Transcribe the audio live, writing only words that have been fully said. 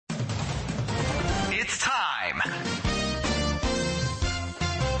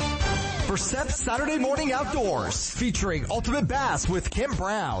for SEP's Saturday Morning Outdoors, featuring Ultimate Bass with Kent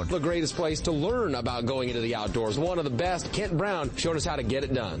Brown. The greatest place to learn about going into the outdoors. One of the best, Kent Brown, showed us how to get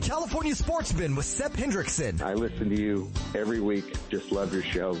it done. California Sportsman with Sep Hendrickson. I listen to you every week. Just love your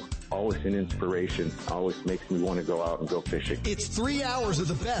show. Always an inspiration. Always makes me want to go out and go fishing. It's 3 hours of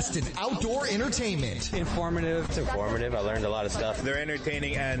the best in outdoor entertainment. Informative. It's informative. I learned a lot of stuff. They're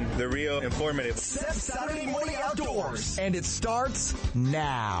entertaining and they're real informative. SEP Saturday Morning Outdoors. And it starts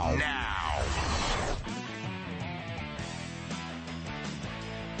now.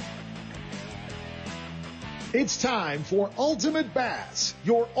 It's time for Ultimate Bass,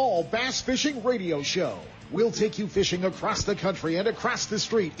 your all bass fishing radio show. We'll take you fishing across the country and across the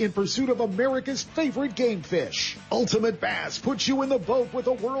street in pursuit of America's favorite game fish. Ultimate Bass puts you in the boat with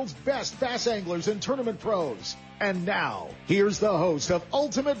the world's best bass anglers and tournament pros. And now, here's the host of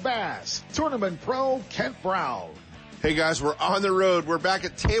Ultimate Bass, Tournament Pro Kent Brown. Hey guys, we're on the road. We're back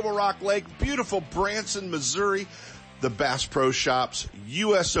at Table Rock Lake, beautiful Branson, Missouri. The Bass Pro Shops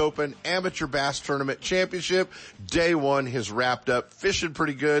U.S. Open Amateur Bass Tournament Championship. Day one has wrapped up. Fishing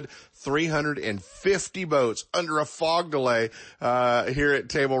pretty good. 350 boats under a fog delay here at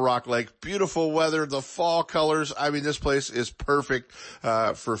Table Rock Lake. Beautiful weather, the fall colors. I mean, this place is perfect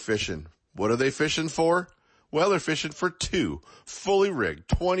for fishing. What are they fishing for? Well, they're fishing for two fully rigged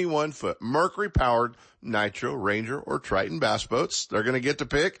 21-foot Mercury-powered Nitro, Ranger, or Triton bass boats. They're going to get to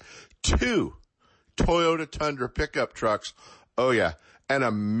pick two Toyota Tundra pickup trucks. Oh yeah. And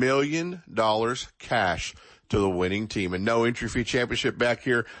 $1 million cash to the winning team, and no entry fee championship back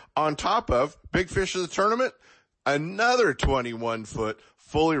here on top of big fish of the tournament. Another 21-foot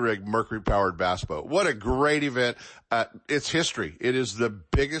fully rigged Mercury powered bass boat. What a great event. It's history. It is the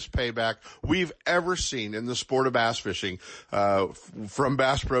biggest payback we've ever seen in the sport of bass fishing, from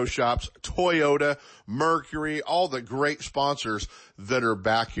Bass Pro Shops, Toyota, Mercury, all the great sponsors that are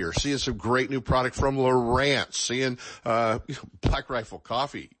back here. Seeing some great new product from Lowrance, seeing, Black Rifle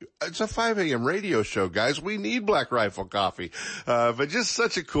Coffee. It's a 5 a.m. radio show, guys. We need Black Rifle Coffee. But just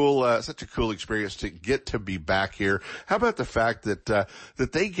such a cool experience to get to be back here. How about the fact that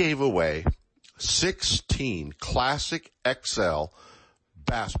they gave away 16 classic XL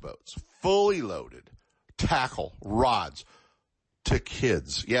bass boats, fully loaded, tackle, rods, to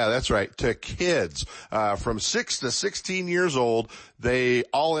kids. Yeah, that's right, to kids, from 6 to 16 years old. They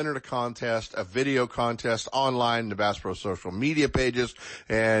all entered a contest, a video contest online in the Bass Pro social media pages.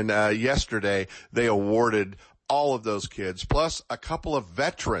 And, yesterday they awarded all of those kids, plus a couple of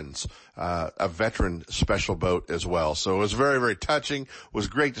veterans, a veteran special boat as well. So it was very, very touching. It was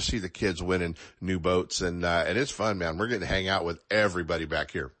great to see the kids winning new boats, and it's fun, man. We're getting to hang out with everybody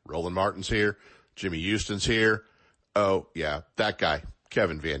back here. Roland Martin's here. Jimmy Houston's here. Oh, yeah, that guy,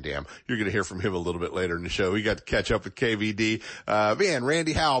 Kevin Van Dam. You're going to hear from him a little bit later in the show. We got to catch up with KVD.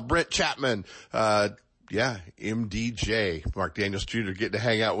 Randy Howell, Brent Chapman, MDJ, Mark Daniels Jr. getting to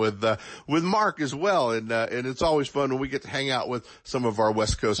hang out with Mark as well. And it's always fun when we get to hang out with some of our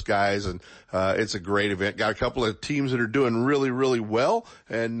West Coast guys. And, it's a great event. Got a couple of teams that are doing really, really well,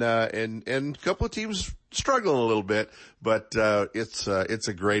 and a couple of teams struggling a little bit, but, it's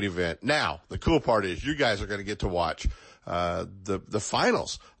a great event. Now, the cool part is you guys are going to get to watch, the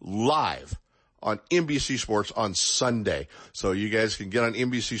finals live on NBC Sports on Sunday. So you guys can get on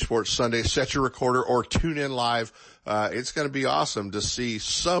NBC Sports Sunday, set your recorder, or tune in live. It's going to be awesome to see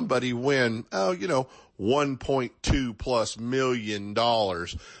somebody win, $1.2+ million.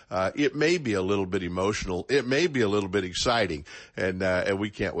 It may be a little bit emotional. It may be a little bit exciting, and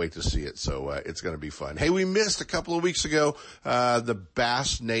we can't wait to see it. So, it's going to be fun. Hey, we missed a couple of weeks ago, the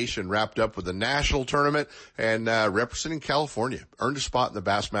Bass Nation wrapped up with the national tournament, and, representing California earned a spot in the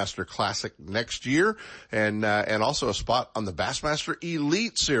Bassmaster Classic next year, and also a spot on the Bassmaster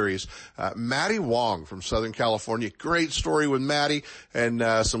Elite Series. Matty Wong from Southern California. Great story with Matty, and,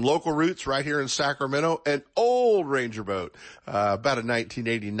 some local roots right here in Sacramento. An old Ranger boat, about a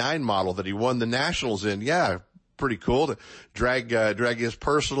 1989 model that he won the Nationals in. Yeah, pretty cool to drag his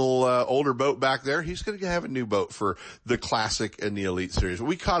personal, older boat back there. He's going to have a new boat for the Classic and the Elite Series.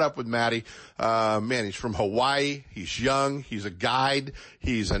 We caught up with Matty. He's from Hawaii. He's young. He's a guide.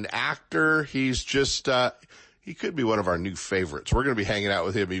 He's an actor. He's just, he could be one of our new favorites. We're going to be hanging out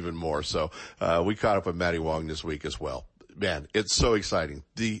with him even more. So, we caught up with Matty Wong this week as well. Man, it's so exciting.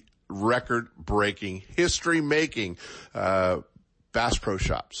 The record-breaking, history-making, Bass Pro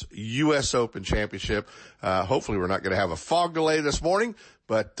Shops U.S. Open Championship. Hopefully we're not going to have a fog delay this morning,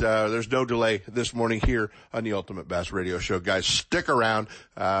 but there's no delay this morning here on the Ultimate Bass Radio Show. Guys, stick around.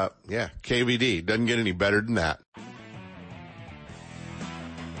 KVD doesn't get any better than that.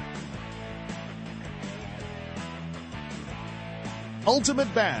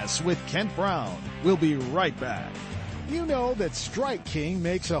 Ultimate Bass with Kent Brown. We'll be right back. You know that Strike King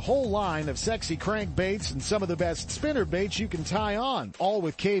makes a whole line of sexy crankbaits and some of the best spinner baits you can tie on, all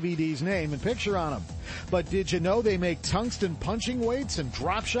with KVD's name and picture on them. But did you know they make tungsten punching weights and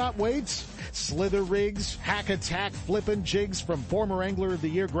drop shot weights? Slither rigs, hack attack flippin' jigs from former Angler of the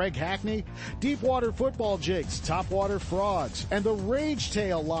Year Greg Hackney, deep water football jigs, topwater frogs, and the Rage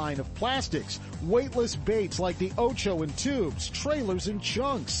Tail line of plastics, weightless baits like the Ocho and tubes, trailers and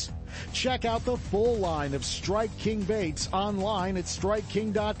chunks. Check out the full line of Strike King baits online at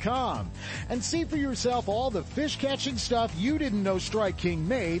StrikeKing.com and see for yourself all the fish catching stuff you didn't know Strike King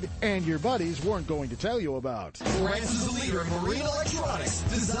made and your buddies weren't going to tell you about. Lowrance is the leader in marine electronics,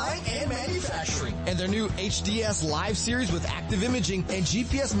 design, and manufacturing. And their new HDS Live series with active imaging and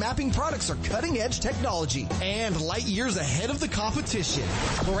GPS mapping products are cutting-edge technology and light years ahead of the competition.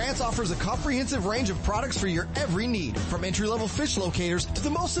 Lowrance offers a comprehensive range of products for your every need, from entry-level fish locators to the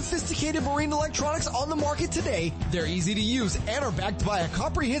most sophisticated marine electronics on the market today. They're easy to use and are backed by a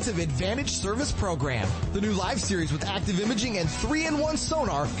comprehensive Advantage service program. The new Live series with active imaging and 3-in-1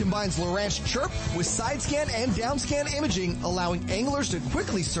 sonar combines Lowrance Chirp with side scan and down scan imaging, allowing anglers to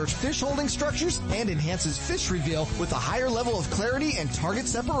quickly search fish holding structures and enhances fish reveal with a higher level of clarity and target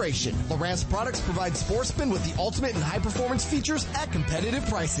separation. Lowrance products provide sportsmen with the ultimate and high performance features at competitive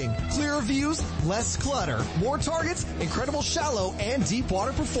pricing. Clearer views, less clutter, more targets, incredible shallow and deep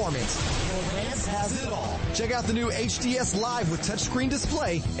water performance. Lowrance has it all. Check out the new HDS Live with touchscreen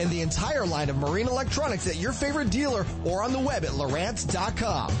display and the entire line of marine electronics at your favorite dealer or on the web at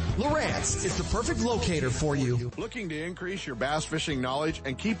Lowrance.com. Lowrance is the perfect locator for you. Looking to increase your bass fishing knowledge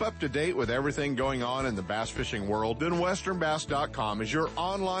and keep up to date with everything going on in the bass fishing world? Then WesternBass.com is your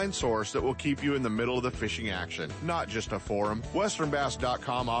online source that will keep you in the middle of the fishing action, not just a forum.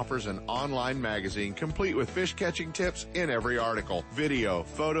 WesternBass.com offers an online magazine complete with fish catching tips in every article, video,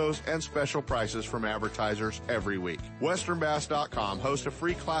 photos, and special prices from advertisers every week. WesternBass.com hosts a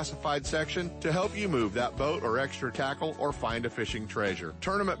free classified section to help you move that boat or extra tackle or find a fishing treasure.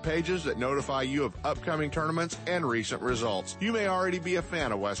 Tournament pages that notify you of upcoming tournaments and recent results. You may already be a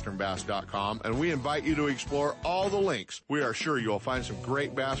fan of WesternBass.com, and we invite you to explore all the links. We are sure you'll find some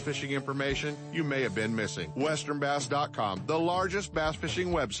great bass fishing information you may have been missing. WesternBass.com, the largest bass fishing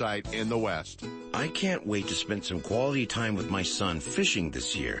website in the West. I can't wait to spend some quality time with my son fishing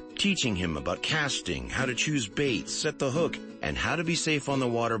this year, teaching him about casting, how to choose baits, set the hook, and how to be safe on the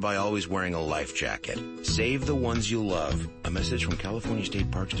water by always wearing a life jacket. Save the ones you love. A message from California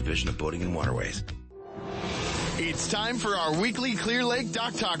State Parks Division of Boating and Waterways. It's time for our weekly Clear Lake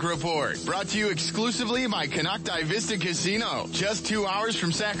Dock Talk report, brought to you exclusively by Canocti Vista Casino, just 2 hours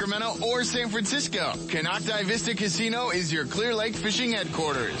from Sacramento or San Francisco. Canocti Vista Casino is your Clear Lake fishing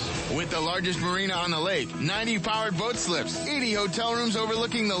headquarters. With the largest marina on the lake, 90 powered boat slips, 80 hotel rooms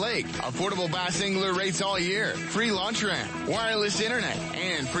overlooking the lake, affordable bass angler rates all year, free launch ramp, wireless internet,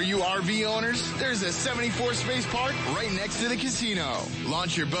 and for you RV owners, there's a 74 space park right next to the casino.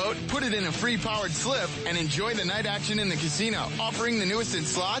 Launch your boat, put it in a free powered slip, and enjoy the night action in the casino, offering the newest in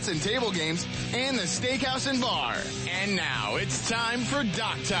slots and table games and the steakhouse and bar. And now it's time for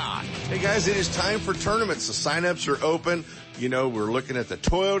Dock Talk. Hey guys, it is time for tournaments. The sign-ups are open. You know, we're looking at the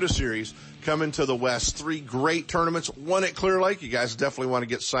Toyota Series coming to the West. 3 great tournaments, one at Clear Lake. You guys definitely want to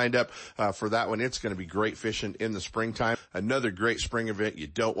get signed up for that one. It's going to be great fishing in the springtime. Another great spring event you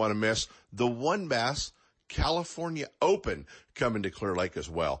don't want to miss. The One Bass California Open coming to Clear Lake as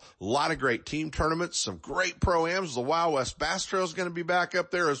well. A lot of great team tournaments, some great pro-ams. The Wild West Bass Trail is going to be back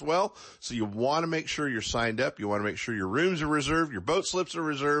up there as well. So you want to make sure you're signed up. You want to make sure your rooms are reserved, your boat slips are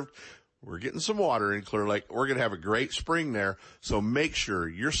reserved. We're getting some water in Clear Lake. We're going to have a great spring there. So make sure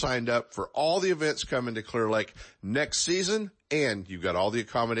you're signed up for all the events coming to Clear Lake next season. And you've got all the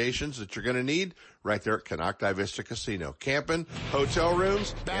accommodations that you're going to need right there at Canocti Vista Casino. Camping, hotel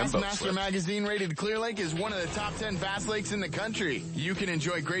rooms, and boat Bassmaster slips. Magazine rated Clear Lake is one of the top 10 bass lakes in the country. You can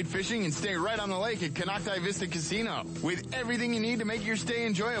enjoy great fishing and stay right on the lake at Canocti Vista Casino. With everything you need to make your stay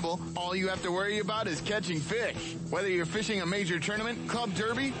enjoyable, all you have to worry about is catching fish. Whether you're fishing a major tournament, club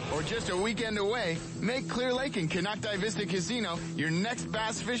derby, or just a weekend away, make Clear Lake and Canocti Vista Casino your next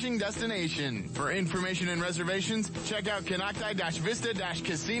bass fishing destination. For information and reservations, check out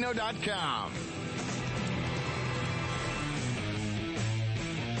Canocti-Vista-Casino.com.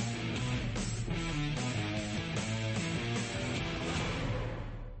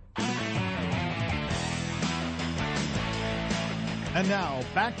 And now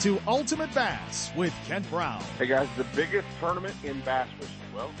back to Ultimate Bass with Kent Brown. Hey guys, the biggest tournament in bass fishing.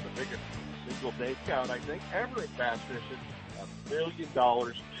 Well, the biggest single day count, I think, ever in bass fishing. $1 million,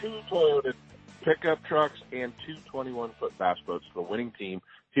 2 Toyota pickup trucks, and 2 21-foot bass boats for the winning team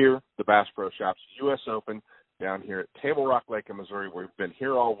here, the Bass Pro Shops U.S. Open down here at Table Rock Lake in Missouri. We've been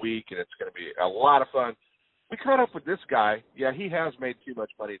here all week, and it's going to be a lot of fun. We caught up with this guy. Yeah, he has made too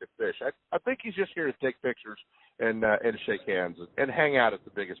much money to fish. I think he's just here to take pictures and shake hands and hang out at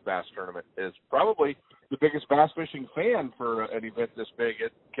the biggest bass tournament. Is probably the biggest bass fishing fan for an event this big.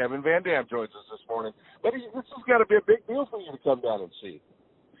 Kevin Van Dam joins us this morning. But this has got to be a big deal for you to come down and see.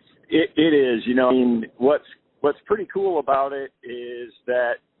 It is. You know, I mean, what's pretty cool about it is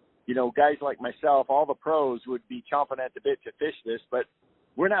that, you know, guys like myself, all the pros would be chomping at the bit to fish this, but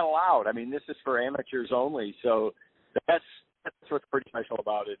we're not allowed. I mean, this is for amateurs only. So that's what's pretty special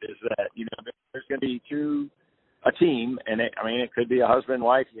about it, is that, you know, there's going to be a team, and it could be a husband,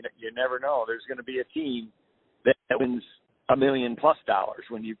 wife. You never know. There's going to be a team that wins $1 million+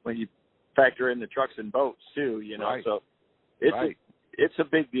 when you factor in the trucks and boats too. You know, right. So it's a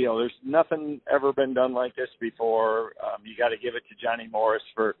big deal. There's nothing ever been done like this before. You got to give it to Johnny Morris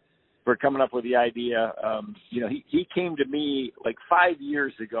for coming up with the idea. You know, he came to me like 5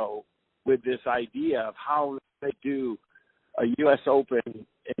 years ago with this idea of how they do a U.S. Open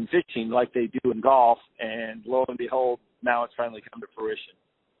in fishing like they do in golf, and lo and behold, now it's finally come to fruition.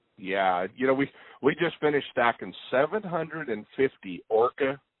 Yeah, you know, we just finished stacking 750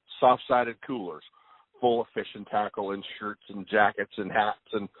 Orca soft-sided coolers full of fishing tackle and shirts and jackets and hats,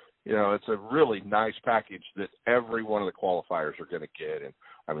 and you know, it's a really nice package that every one of the qualifiers are going to get. And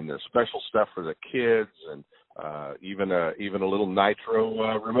I mean, there's special stuff for the kids, and even a little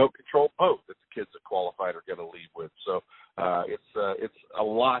nitro remote control boat that the kids that qualified are going to leave with. So it's a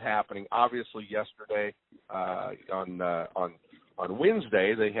lot happening. Obviously, yesterday on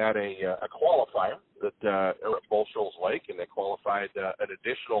Wednesday they had a qualifier that at Bull Shoals Lake, and they qualified an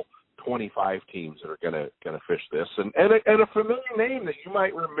additional 25 teams that are going to fish this, and a familiar name that you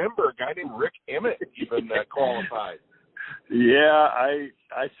might remember, a guy named Rick Emmett even qualified. Yeah,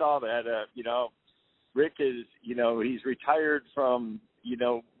 I saw that. You know, Rick is, you know, he's retired from, you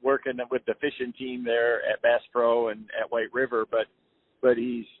know, working with the fishing team there at Bass Pro and at White River, but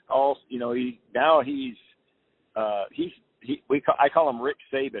he's also, you know, I call him Rick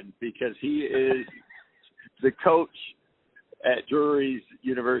Saban, because he is the coach at Drury's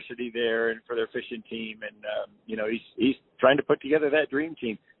University there and for their fishing team, and you know, he's trying to put together that dream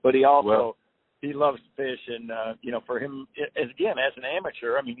team. But he also he loves to fish, and you know, for him, as an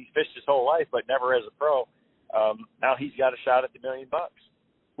amateur, I mean, he's fished his whole life, but never as a pro. Now he's got a shot at the $1 million.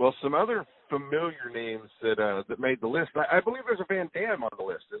 Well, some other familiar names that made the list. I believe there's a Van Dam on the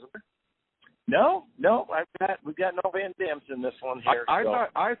list, isn't there? No, we've got no Van Dams in this one here.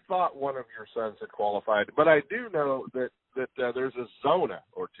 I thought one of your sons had qualified, but I do know that there's a Zona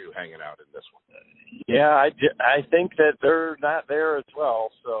or two hanging out in this one. Yeah, I think that they're not there as well.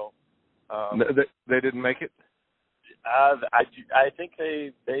 So they didn't make it. I think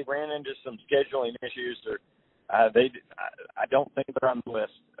they ran into some scheduling issues, or I don't think they're on the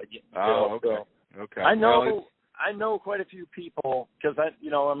list. Oh, okay. Okay. I know quite a few people, because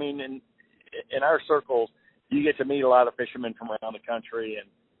in our circles, you get to meet a lot of fishermen from around the country, and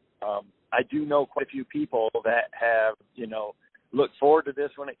I do know quite a few people that have, you know, looked forward to this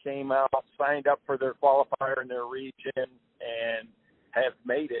when it came out, signed up for their qualifier in their region, and have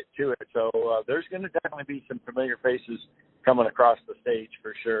made it to it. So there's going to definitely be some familiar faces coming across the stage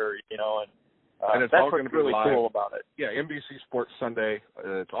for sure, you know, and it's that's all going to be really live. Cool about it. Yeah, NBC Sports Sunday.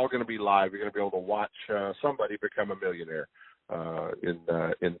 It's all going to be live. You're going to be able to watch somebody become a millionaire in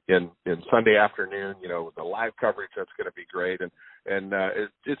Sunday afternoon. You know, the live coverage, that's going to be great, and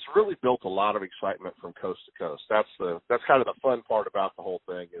it's really built a lot of excitement from coast to coast. That's kind of the fun part about the whole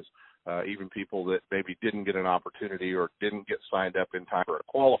thing, is even people that maybe didn't get an opportunity or didn't get signed up in time for a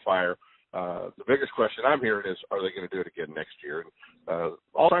qualifier. The biggest question I'm hearing is, are they going to do it again next year? And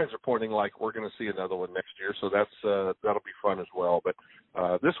all signs are pointing like we're going to see another one next year, so that'll be fun as well. But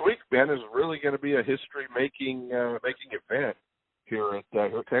this week, Ben, is really going to be a history-making event here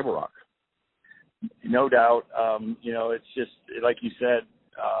at Table Rock. No doubt. You know, it's just like you said.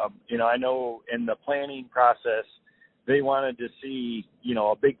 You know, I know in the planning process, they wanted to see, you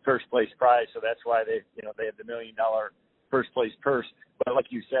know, a big first place prize, so that's why they have the $1 million first place purse. But like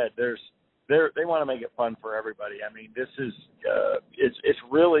you said, they want to make it fun for everybody. I mean, this is it's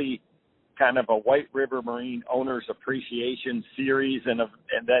really kind of a White River Marine Owners Appreciation Series, and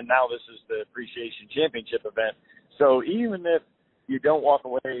then now this is the Appreciation Championship event. So even if you don't walk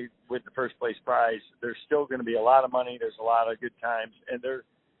away with the first place prize, there's still going to be a lot of money. There's a lot of good times, and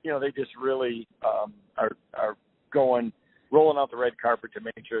they just really are rolling out the red carpet to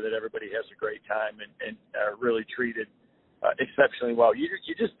make sure that everybody has a great time and are really treated exceptionally well. You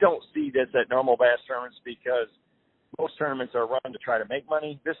just don't see this at normal bass tournaments because most tournaments are run to try to make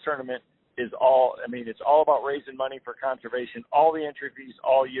money. This tournament is all about raising money for conservation. All the entry fees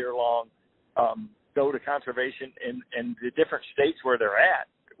all year long go to conservation in the different states where they're at,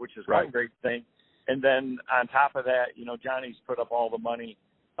 which is one great thing. And then on top of that, Johnny's put up all the money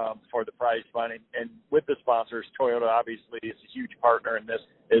for the prize money. And with the sponsors, Toyota obviously is a huge partner in this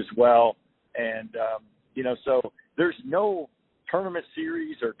as well. And, so there's no tournament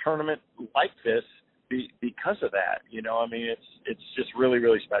series or tournament like this because of that. It's just really,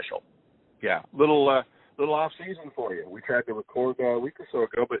 really special. Yeah, little off season for you. We tried to record a week or so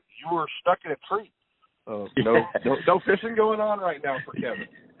ago, but you were stuck in a tree. No fishing going on right now for Kevin.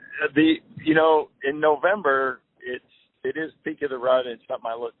 In November, it is peak of the rut. And it's something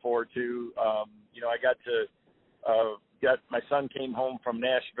I look forward to. I got my son came home from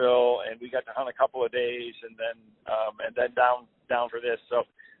Nashville, and we got to hunt a couple of days, and then down for this. So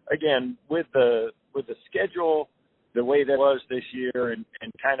again, with the schedule, the way that was this year, and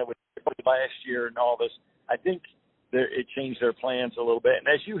kind of with last year and all this, I think it changed their plans a little bit. And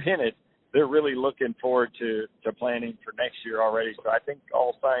as you hinted, they're really looking forward to planning for next year already. So I think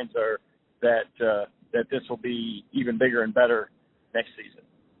all signs are that this will be even bigger and better next season.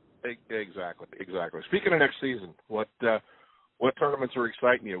 Exactly. Speaking of next season, what tournaments are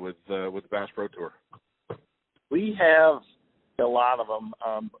exciting you with the Bass Pro Tour? We have a lot of them.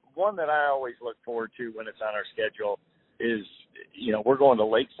 One that I always look forward to when it's on our schedule is, we're going to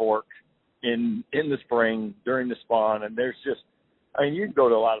Lake Fork in the spring during the spawn, and there's just, you can go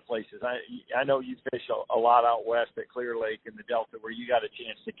to a lot of places. I know you fish a lot out west at Clear Lake in the Delta where you got a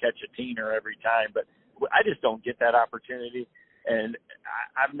chance to catch a teener every time, but I just don't get that opportunity. And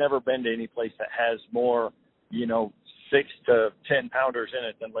I've never been to any place that has more, 6 to 10 pounders in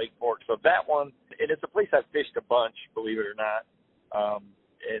it than Lake Fork. So that one, and it's a place I've fished a bunch, believe it or not.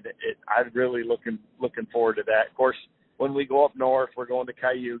 I'm really looking forward to that. Of course, when we go up north, we're going to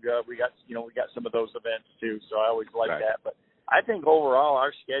Cayuga. We got some of those events too. So I always like that. But I think overall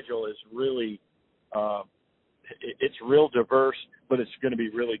our schedule is really, it's real diverse, but it's going to be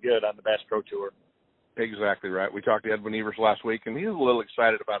really good on the Bass Pro Tour. Exactly right. We talked to Edwin Evers last week, and he's a little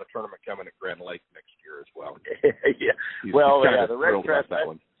excited about a tournament coming at Grand Lake next year as well. Yeah. The Red Crest.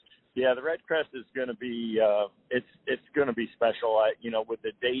 The Red Crest is going to be it's going to be special. With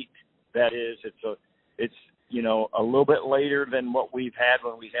the date that is, it's a little bit later than what we've had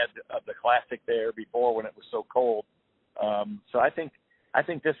when we had the Classic there before when it was so cold. So I think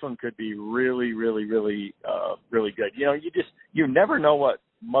this one could be really, really, really, really good. You never know what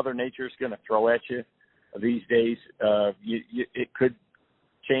Mother Nature is going to throw at you these days. It could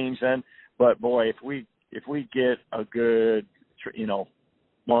change then, but boy, if we get a good,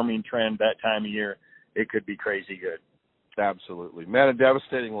 warming trend that time of year, it could be crazy good. Absolutely, man. A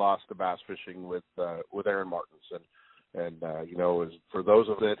devastating loss to bass fishing with Aaron Martinson, and for those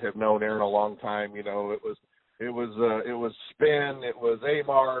of that have known Aaron a long time, it was Spin, it was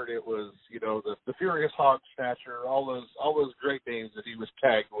Amart, it was the Furious Hog Snatcher, all those great names that he was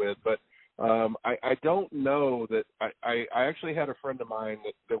tagged with. But I don't know that I actually had a friend of mine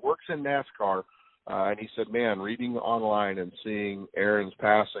that works in NASCAR, and he said, man, reading online and seeing Aaron's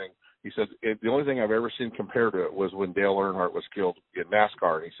passing, he said the only thing I've ever seen compared to it was when Dale Earnhardt was killed in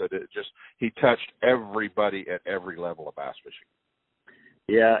NASCAR. And he said he touched everybody at every level of bass fishing.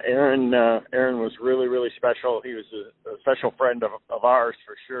 Yeah, Aaron was really, really special. He was a special friend of ours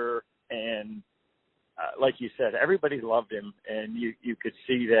for sure. And like you said, everybody loved him, and you could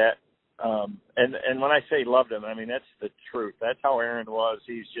see that. And when I say loved him, I mean, that's the truth. That's how Aaron was.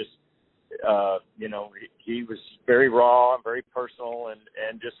 He's just, he was very raw and very personal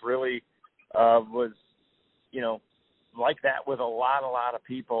and just really was, like that with a lot of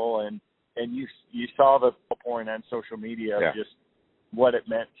people. And you saw the point on social media of just what it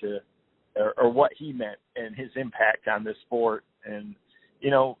meant to, or what he meant and his impact on this sport. And,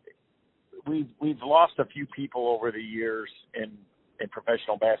 we've lost a few people over the years in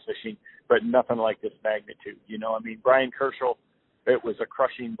professional bass fishing, but nothing like this magnitude. Brian Kerschel, it was a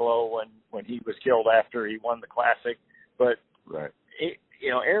crushing blow when he was killed after he won the Classic, but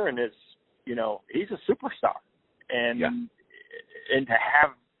Aaron is, he's a superstar, and to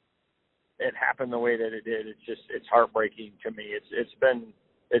have it happen the way that it did, it's heartbreaking to me. It's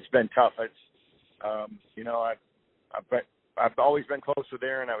been tough. I've always been close with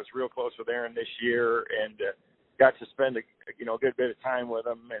Aaron. I was real close with Aaron this year, and got to spend a good bit of time with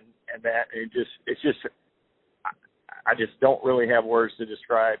him, and that I just don't really have words to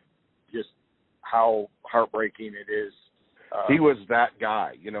describe just how heartbreaking it is he was that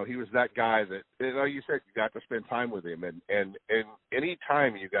guy. He was that guy that, you said, you got to spend time with him. And any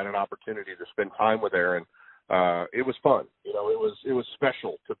time you got an opportunity to spend time with Aaron, it was fun. It was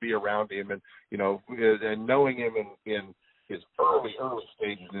special to be around him. And, and knowing him in his early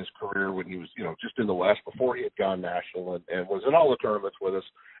stages in his career when he was, just in the West before he had gone national and was in all the tournaments with us.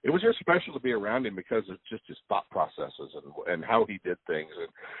 It was just special to be around him because of just his thought processes and how he did things. And,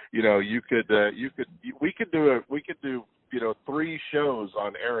 we could do 3 shows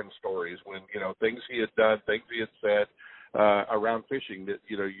on Aaron stories when, things he had done, things he had said, around fishing that,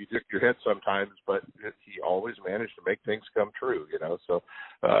 you dick your head sometimes, but he always managed to make things come true, so,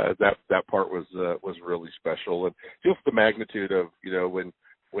 that part was really special. And just the magnitude of,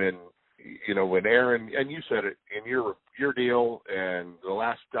 when Aaron, and you said it in your deal, and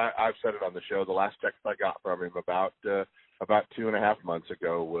I've said it on the show, the last text I got from him about 2.5 months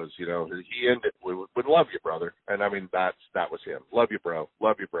ago was, he ended with "Love you, brother," and I mean that was him. Love you, bro.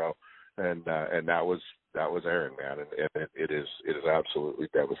 And that was Aaron, man, and it is absolutely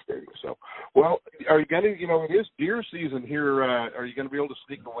devastating. So, well, are you going to, it is deer season here. Are you going to be able to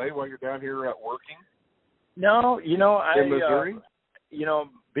sneak away while you're down here working? No, in Missouri.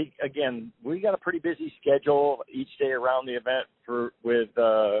 Again, we got a pretty busy schedule each day around the event with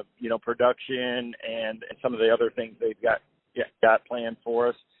production and some of the other things they've got planned for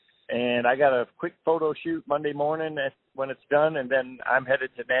us. And I got a quick photo shoot Monday morning when it's done, and then I'm headed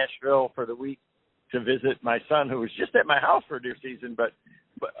to Nashville for the week to visit my son, who was just at my house for deer season. But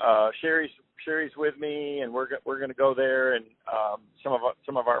Sherry's with me, and we're going to go there, and some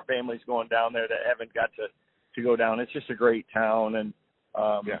of our family's going down there that haven't got to go down. It's just a great town, and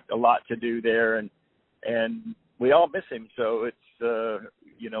a lot to do there, and we all miss him. So it's we're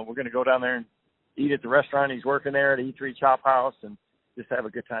going to go down there and eat at the restaurant he's working there at E3 Chop House, and just have a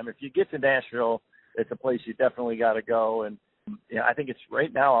good time. If you get to Nashville, it's a place you definitely got to go. And I think it's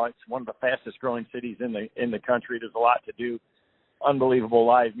right now it's one of the fastest growing cities in the country. There's a lot to do, unbelievable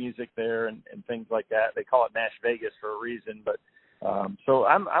live music there and things like that. They call it Nash Vegas for a reason. But so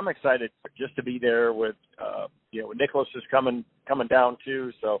I'm excited just to be there with Nicholas is coming down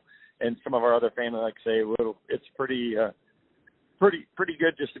too. So, and some of our other family, like I say, it's pretty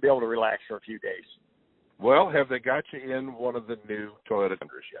good just to be able to relax for a few days. Well, have they got you in one of the new Toyota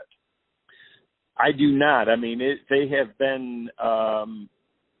Tundras yet? I do not. I mean, they have been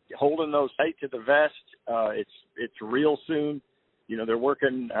holding those tight to the vest. It's real soon. They're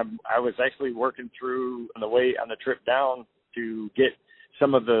working. I was actually working through on the trip down to get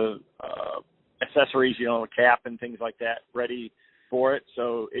some of the accessories, a cap and things like that, ready for it.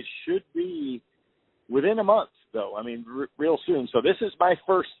 So it should be within a month, though. I mean, real soon. So this is my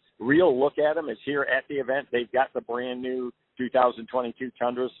first real look at them. Is here at the event. They've got the brand new 2022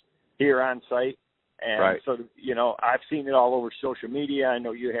 Tundras here on site. And right. So, I've seen it all over social media. I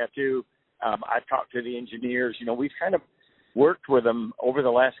know you have too. I've talked to the engineers. We've kind of worked with them over the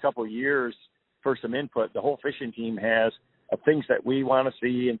last couple of years for some input. The whole fishing team has of things that we want to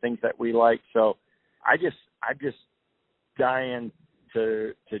see and things that we like. So I'm just dying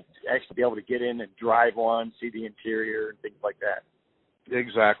to actually be able to get in and drive one, see the interior and things like that.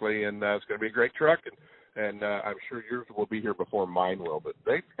 Exactly. And it's going to be a great truck. And I'm sure yours will be here before mine will, but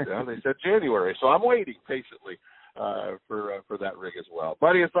they said January, so I'm waiting patiently for that rig as well.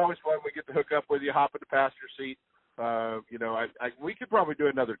 Buddy, it's always fun. We get to hook up with you, hop in the passenger seat. We could probably do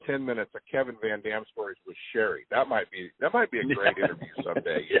another 10 minutes of Kevin Van Dam stories with Sherry. That might be a great interview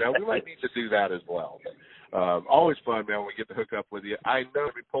someday. We might need to do that as well. Always fun, man, when we get to hook up with you. I know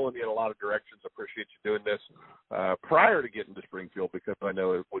I'll be pulling you in a lot of directions. I appreciate you doing this prior to getting to Springfield, because I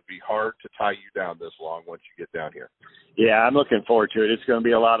know it would be hard to tie you down this long once you get down here. Yeah, I'm looking forward to it. It's going to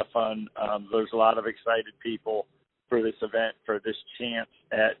be a lot of fun. There's a lot of excited people for this event, for this chance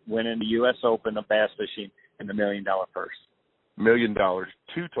at winning the U.S. Open of bass fishing and the $1 million purse. $1 million,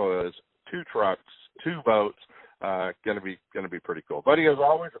 2 Toyotas, 2 trucks, 2 boats. Going to be pretty cool. Buddy, as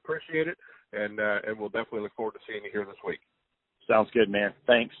always, appreciate it, and we'll definitely look forward to seeing you here this week. Sounds good, man.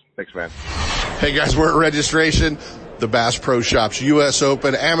 Thanks. Thanks, man. Hey guys, we're at registration. The Bass Pro Shops U.S.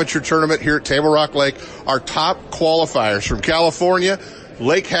 Open Amateur Tournament here at Table Rock Lake. Our top qualifiers from California,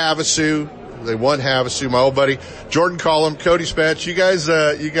 Lake Havasu. They won Havasu. My old buddy Jordan Collum, Cody Spence. You guys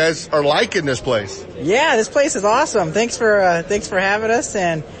are liking this place. Yeah, this place is awesome. Thanks for having us.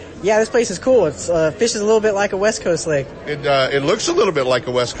 And yeah, this place is cool. It's fishes a little bit like a West Coast lake. It looks a little bit like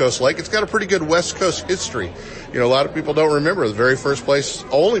a West Coast lake. It's got a pretty good West Coast history. A lot of people don't remember the very first place,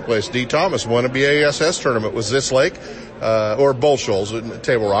 only place D. Thomas won a BASS tournament was this lake. or Bull Shoals and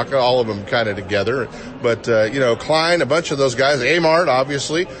Table Rock, all of them kind of together. But, Klein, a bunch of those guys, Amart,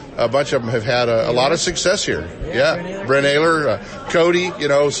 obviously, a bunch of them have had a lot of success here. Yeah. Brent Ayler, Cody,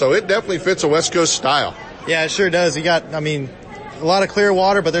 so it definitely fits a West Coast style. Yeah, it sure does. You got, a lot of clear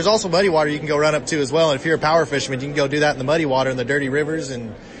water, but there's also muddy water you can go run up to as well. And if you're a power fisherman, you can go do that in the muddy water and the dirty rivers,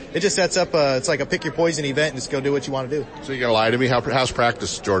 and it just sets up it's like a pick your poison event and just go do what you want to do. So you're going to lie to me? How's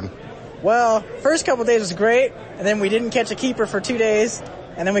practice, Jordan? Well, first couple of days was great, and then we didn't catch a keeper for 2 days,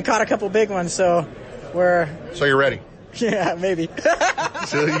 and then we caught a couple big ones, so So you're ready? Yeah, maybe.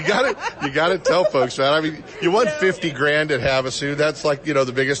 So you gotta tell folks, man. You won $50,000 at Havasu. That's like,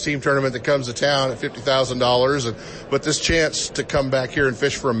 the biggest team tournament that comes to town at $50,000. But this chance to come back here and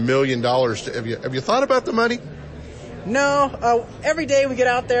fish for $1 million. Have you thought about the money? No. Every day we get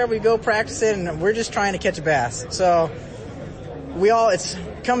out there, we go practice it, and we're just trying to catch a bass. So it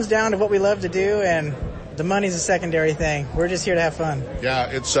comes down to what we love to do, and the money's a secondary thing. We're just here to have fun. Yeah,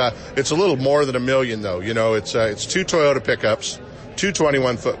 it's a little more than $1 million though. It's 2 Toyota pickups, 2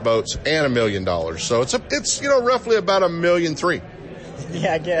 21-foot boats, and $1 million. So it's roughly about $1.3 million.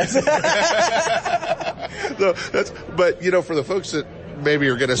 Yeah, I guess. But for the folks that maybe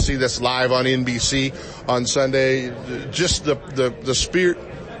are going to see this live on NBC on Sunday, just the spirit,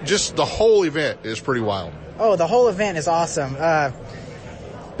 just the whole event is pretty wild. Oh, the whole event is awesome.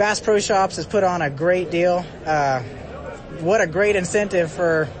 Bass Pro Shops has put on a great deal. What a great incentive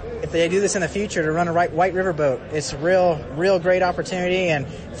for, if they do this in the future, to run a white river boat. It's a real great opportunity. And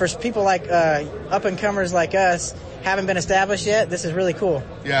for people like up-and-comers like us, haven't been established yet, this is really cool.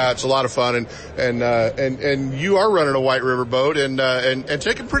 Yeah, it's a lot of fun. And you are running a white river boat and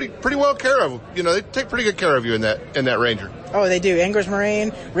taking pretty well care of, they take pretty good care of you in that Ranger. Oh, they do. Anglers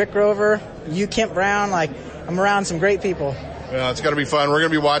Marine, Rick Grover, Kent Brown, I'm around some great people. Well, it's going to be fun. We're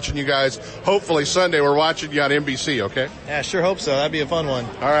going to be watching you guys. Hopefully Sunday we're watching you on NBC, okay? Yeah, sure hope so. That'd be a fun one.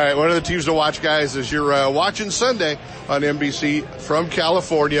 All right, one of the teams to watch, guys, is you're watching Sunday on NBC from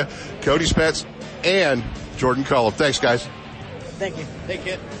California, Cody Spetz and Jordan Cullum. Thanks, guys. Thank you. Take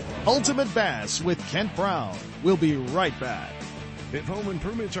it. Ultimate Bass with Kent Brown. We'll be right back. If home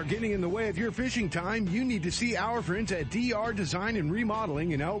improvements are getting in the way of your fishing time, you need to see our friends at DR Design and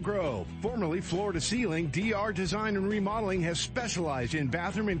Remodeling in Elk Grove. Formerly Floor to Ceiling, DR Design and Remodeling has specialized in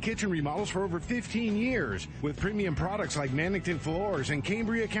bathroom and kitchen remodels for over 15 years, with premium products like Mannington floors and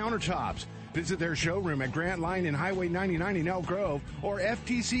Cambria countertops. Visit their showroom at Grant Line and Highway 99 in Elk Grove or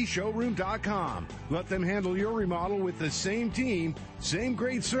ftcshowroom.com. Let them handle your remodel with the same team, same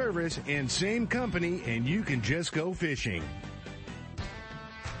great service, and same company, and you can just go fishing.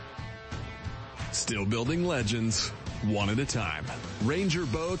 Still building legends, one at a time. Ranger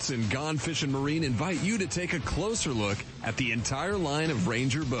Boats and Gone Fishing Marine invite you to take a closer look at the entire line of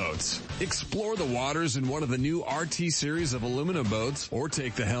Ranger boats. Explore the waters in one of the new RT series of aluminum boats, or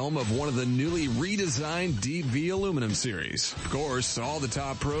take the helm of one of the newly redesigned Deep V aluminum series. Of course, all the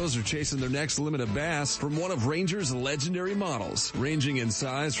top pros are chasing their next limit of bass from one of Ranger's legendary models, ranging in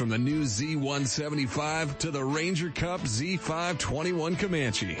size from the new Z175 to the Ranger Cup Z521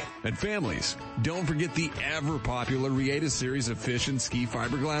 Comanche. And families, don't forget the ever-popular Rieta series of fish and ski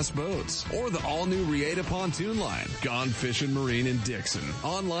fiberglass boats, or the all-new Rieta pontoon line, Gone Fishing Marine in Dixon.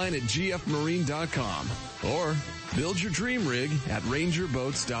 Online at gfmarine.com, or build your dream rig at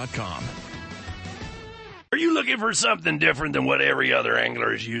rangerboats.com. Are you looking for something different than what every other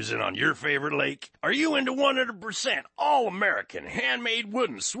angler is using on your favorite lake? Are you into 100% all-American handmade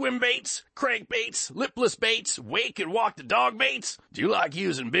wooden swim baits, crankbaits, lipless baits, wake and walk the dog baits? Do you like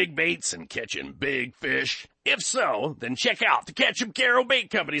using big baits and catching big fish? If so, then check out the Ketchup Caro Bait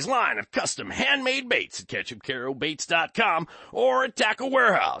Company's line of custom handmade baits at ketchupcarobaits.com or at Tackle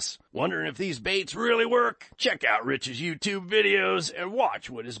Warehouse. Wondering if these baits really work? Check out Rich's YouTube videos and watch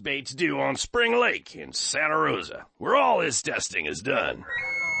what his baits do on Spring Lake in Santa Rosa, where all his testing is done.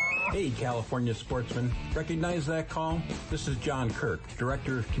 Hey, California sportsmen. Recognize that call? This is John Kirk,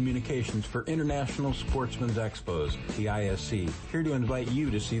 Director of Communications for International Sportsmen's Expos, the ISC, here to invite you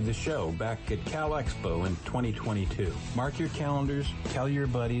to see the show back at Cal Expo in 2022. Mark your calendars, tell your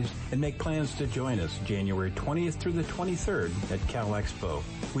buddies, and make plans to join us January 20th through the 23rd at Cal Expo.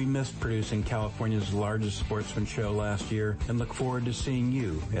 We missed producing California's largest sportsman show last year and look forward to seeing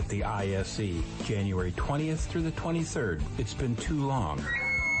you at the ISC January 20th through the 23rd. It's been too long.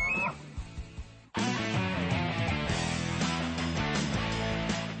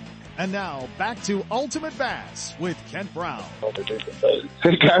 And now, back to Ultimate Bass with Kent Brown.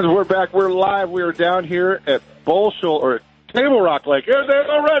 Hey, guys, we're back. We're live. We are down here at Bull Shoals, or Table Rock Lake.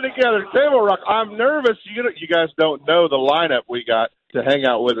 They're all right together. Table Rock. I'm nervous. You guys don't know the lineup we got to hang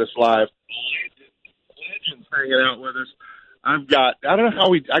out with us live. legends hanging out with us. I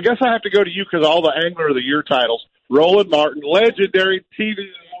guess I have to go to you because all the Angler of the Year titles. Roland Martin, legendary TV.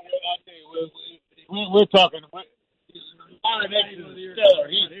 We're talking.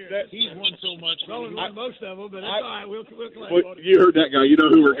 He's won so much. Roland won most of them, but it's all right. We'll collect. You heard that guy. You know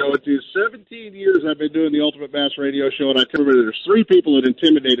who we're going to. 17 years I've been doing the Ultimate Bass Radio Show, and I tell you, there's 3 people that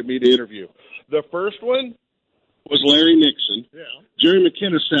intimidated me to interview. The first one was Larry Nixon. Yeah. Jerry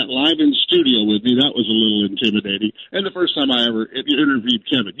McKenna sat live in the studio with me. That was a little intimidating. And the first time I ever interviewed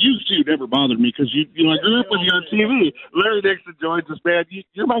Kevin. You two never bothered me because I grew up with you on TV. Larry Nixon joins us, man.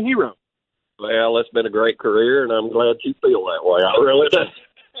 You're my hero. Well, it's been a great career, and I'm glad you feel that way. I really do.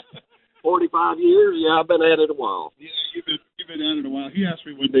 45 years? Yeah, I've been at it a while. Yeah, you've been at it a while. He asked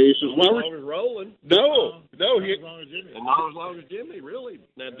me one day, he says, "Well, I was rolling." No. Not as long as Jimmy. And not as long as Jimmy, really.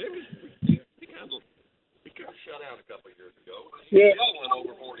 Now, Jimmy, he kind of shut out a couple of years ago. Yeah. He went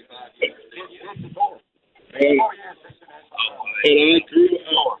over 45 years. And I grew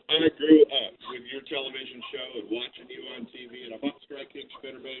up with your television show and watching you on TV, and I bought strike kick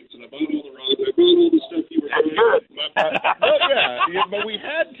spinnerbaits, and I bought all the rods, I bought all the stuff you were doing. But we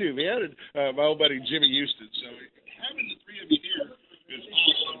had to. We had my old buddy Jimmy Houston. So having the 3 of you here is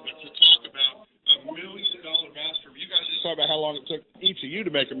awesome. But to talk about $1 million bass tournament, you guys just talk about how long it took each of you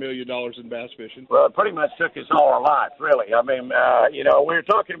to make $1 million in bass fishing. Well, it pretty much took us all our life, really. I mean, we were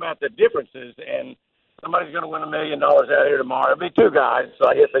talking about the differences, and somebody's going to win $1 million out here tomorrow. It'll be 2 guys, so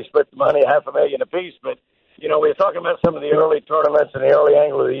I guess they split the money $500,000 apiece. But, we were talking about some of the early tournaments and the early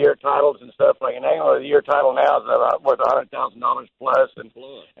Angler of the Year titles and stuff. Like an Angler of the Year title now is worth $100,000 plus. And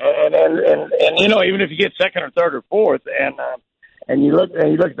even if you get second or third or fourth, and you look at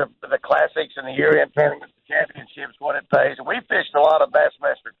the classics and the year-end tournaments, the championships, what it pays. And we fished a lot of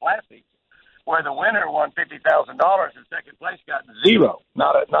Bassmaster Classics where the winner won $50,000 and second place got 0.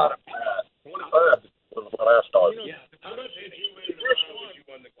 Not a 25. Was when I started. Yeah. How much did you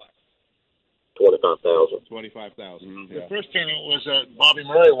win the class? 25,000. 25,000. Mm-hmm. The first tournament was Bobby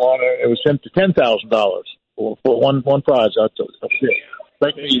Murray won. It was $10,000 for one prize. That's it.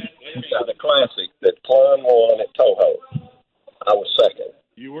 The classic that Klein won at Toho. I was second.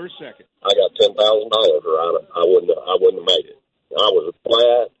 You were second. I got $10,000, or I wouldn't have made it. I was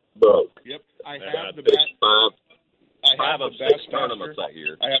flat broke. Yep. I have the best. Five of 6 tournaments that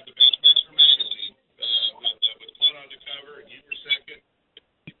year. I have the Bassmaster magazine with Clun on the cover, and you were second.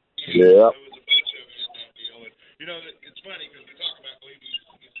 Yeah. There was a bunch of it in that deal. And, it's funny because we talk about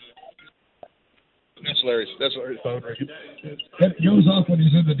That's Larry's phone ringing. It goes off when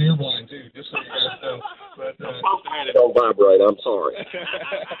he's in the deer blind, too, just so you guys know. But, it don't vibrate. I'm sorry.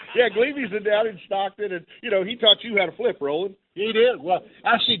 Yeah, Gleavy's been down in Stockton, and, he taught you how to flip, Roland. He did. Well,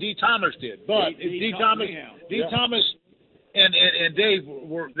 actually, D. Thomas did. But D. Thomas and Dave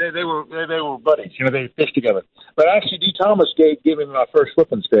were buddies. They fished together. But actually, D. Thomas gave him my first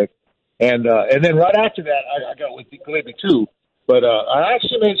flipping stick, and then right after that, I got with Gleavy too. But I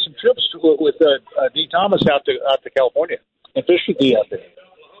actually made some trips with D. Thomas out to California and fished with D out there.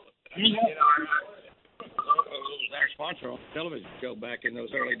 Our sponsor on the television show back in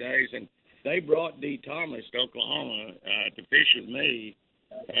those early days, and they brought D. Thomas to Oklahoma to fish with me,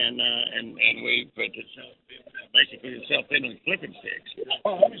 and we put basically the self-fitting flipping sticks.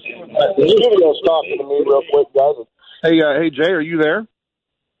 The video stopped to me real quick, guys. Hey, Jay, are you there?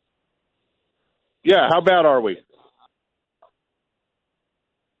 Yeah, how bad are we?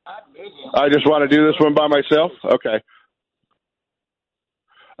 I just want to do this one by myself? Okay.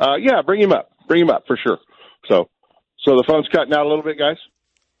 Yeah, bring him up. Bring him up for sure. So the phone's cutting out a little bit, guys?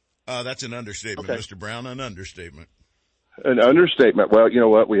 That's an understatement, okay. Mr. Brown, an understatement. An understatement. Well, you know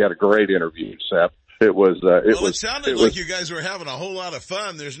what? We had a great interview, Seth. It sounded like you guys were having a whole lot of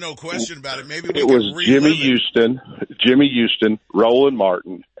fun. There's no question about it. Maybe it was Jimmy Houston, Roland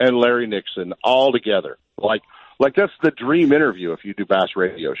Martin, and Larry Nixon all together. Like that's the dream interview if you do bass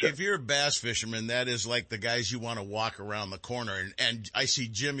radio show. If you're a bass fisherman, that is like the guys you want to walk around the corner. And I see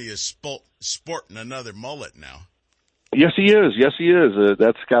Jimmy is sporting another mullet now. Yes, he is.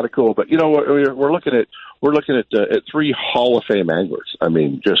 That's kind of cool. But we're looking at 3 Hall of Fame anglers. I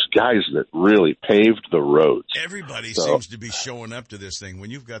mean, just guys that really paved the roads. Everybody seems to be showing up to this thing when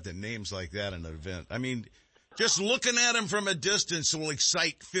you've got the names like that in an event. I mean, just looking at them from a distance will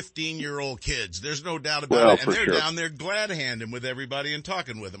excite 15-year-old kids. There's no doubt about it. And they're down there glad-handing with everybody and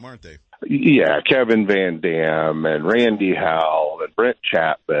talking with them, aren't they? Yeah, Kevin Van Dam and Randy Howell and Brent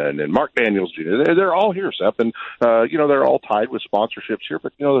Chapman and Mark Daniels Jr. They're all here, Seth, and they're all tied with sponsorships here.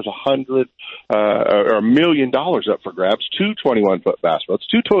 But there's $100 million up for grabs. 2 21-foot bass boats,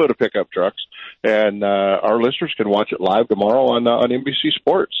 2 Toyota pickup trucks, and our listeners can watch it live tomorrow on NBC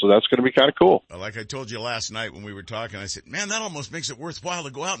Sports. So that's going to be kind of cool. Like I told you last night when we were talking, I said, "Man, that almost makes it worthwhile to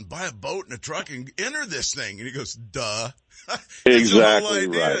go out and buy a boat and a truck and enter this thing." And he goes, "Duh." Exactly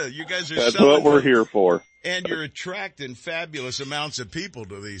right. You guys are That's what we're here for. And you're attracting fabulous amounts of people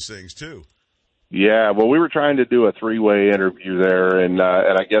to these things too. Yeah, well, we were trying to do a 3-way interview there, and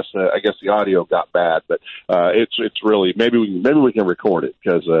I guess the audio got bad, but it's really maybe we can record it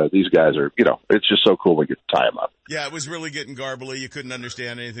because these guys are it's just so cool we get to tie them up. Yeah, it was really getting garbly. You couldn't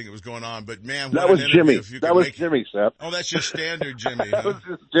understand anything that was going on, but man, that was Jimmy. That was Jimmy, Seth. Oh, that's just standard Jimmy. That was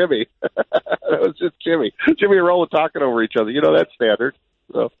just Jimmy. That was just Jimmy. Jimmy and Rolla talking over each other. That's standard.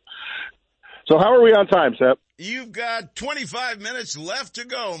 So how are we on time, Seth? You've got 25 minutes left to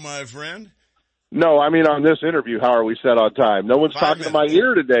go, my friend. No, I mean on this interview, how are we set on time? No one's talking to my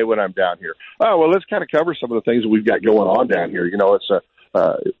ear today when I'm down here. Oh, well, let's kind of cover some of the things that we've got going on down here. It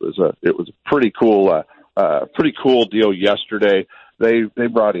was a pretty cool deal yesterday. They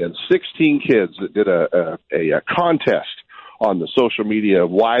brought in 16 kids that did a contest on the social media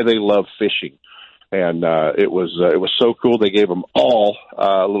of why they love fishing. And it was so cool. They gave them all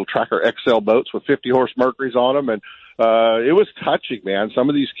little Tracker XL boats with 50 horse Mercuries on them, and it was touching, man. Some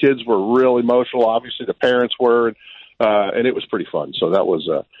of these kids were real emotional. Obviously, the parents were, and it was pretty fun. So that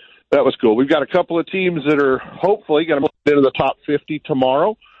was cool. We've got a couple of teams that are hopefully going to move into the top 50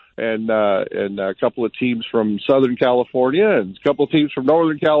 tomorrow, and a couple of teams from Southern California and a couple of teams from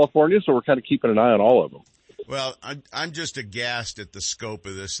Northern California. So we're kind of keeping an eye on all of them. Well, I'm just aghast at the scope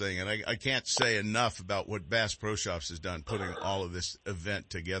of this thing, and I can't say enough about what Bass Pro Shops has done putting all of this event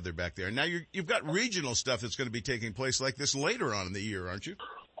together back there. Now you've got regional stuff that's going to be taking place like this later on in the year, aren't you?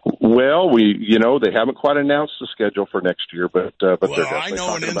 Well, they haven't quite announced the schedule for next year, but they're definitely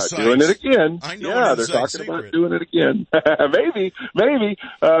talking about doing it again. They're talking about doing it again. maybe,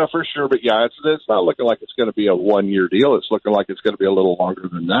 for sure. But yeah, it's not looking like it's going to be a 1-year deal. It's looking like it's going to be a little longer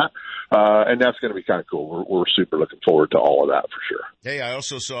than that. And that's going to be kind of cool. We're super looking forward to all of that for sure. Hey, I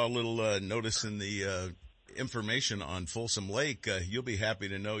also saw a little notice in the information on Folsom Lake. You'll be happy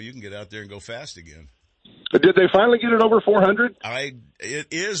to know you can get out there and go fast again. Did they finally get it over 400? It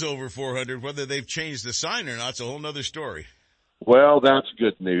is over 400. Whether they've changed the sign or not, it's a whole nother story. Well, that's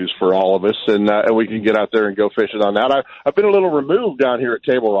good news for all of us, and we can get out there and go fishing on that. I've been a little removed down here at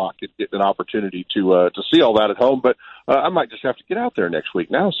Table Rock and getting an opportunity to see all that at home, but I might just have to get out there next week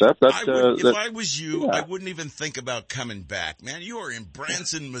now, Seth. If I was you, I wouldn't even think about coming back, man. You are in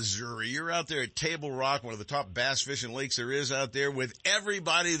Branson, Missouri. You're out there at Table Rock, one of the top bass fishing lakes there is out there, with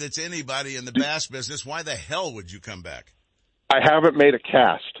everybody that's anybody in the bass business. Why the hell would you come back? I haven't made a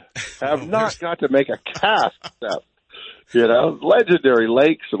cast. I have not got to make a cast, Seth. Legendary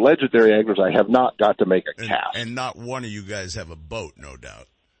lakes and legendary anglers, I have not got to make a cast. And not one of you guys have a boat, no doubt.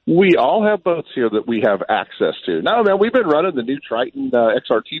 We all have boats here that we have access to. Now, man, we've been running the new Triton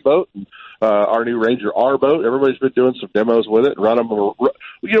XRT boat and our new Ranger R boat. Everybody's been doing some demos with it and run them.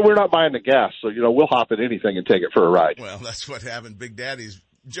 We're not buying the gas, so, we'll hop in anything and take it for a ride. Well, that's what having Big Daddy's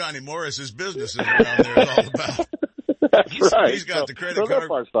Johnny Morris's businesses around there is all about. That's right. He's got the credit card. That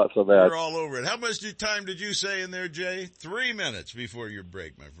part's not so bad. We're all over it. How much time did you say in there, Jay? 3 minutes before your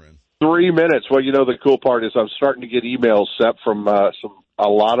break, my friend. 3 minutes. Well, the cool part is I'm starting to get emails, Seth, from a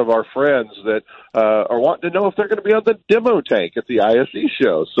lot of our friends that are wanting to know if they're going to be on the demo tank at the ISE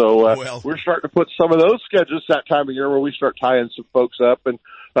show. So we're starting to put some of those schedules that time of year where we start tying some folks up. And,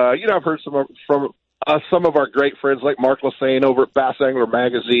 I've heard some of our great friends like Mark Lassane over at Bass Angler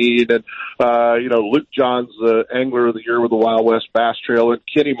Magazine and, Luke Johns, the Angler of the Year with the Wild West Bass Trail, and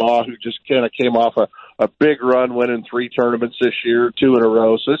Kenny Maw, who just kind of came off a big run, winning 3 tournaments this year, 2 in a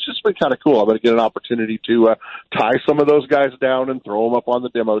row. So it's just been kind of cool. I'm going to get an opportunity to tie some of those guys down and throw them up on the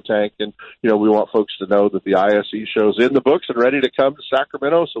demo tank. And, we want folks to know that the ISE show's in the books and ready to come to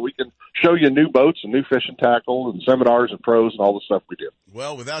Sacramento so we can show you new boats and new fishing tackle and seminars and pros and all the stuff we do.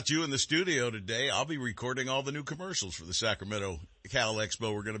 Well, without you in the studio today, I'll be recording all the new commercials for the Sacramento Cal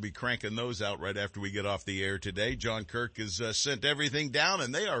Expo. We're going to be cranking those out right after we get off the air today. John Kirk has sent everything down,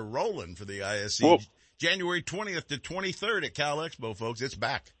 and they are rolling for the ISE. Whoa. January 20th to 23rd at Cal Expo, folks. It's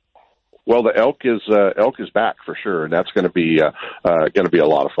back. Well, the elk is back for sure, and that's going to be a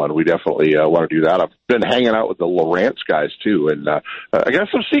lot of fun. We definitely want to do that. I've been hanging out with the Lowrance guys too, and I got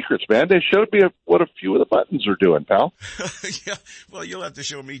some secrets, man. They showed me what a few of the buttons are doing, pal. Yeah, well, you'll have to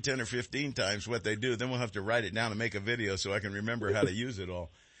show me 10 or 15 times what they do. Then we'll have to write it down and make a video so I can remember how to use it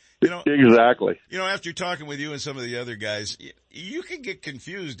all. Exactly. After talking with you and some of the other guys, you can get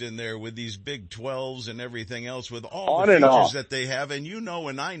confused in there with these big 12s and everything else with all the features that they have. And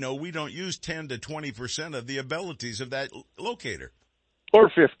and I know we don't use 10 to 20% of the abilities of that locator. Or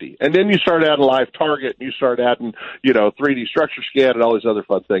 50. And then you start adding live target, and you start adding, 3D structure scan and all these other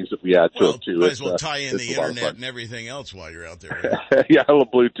fun things that we add to it, too. Might as well tie in the internet and everything else while you're out there. Yeah, a little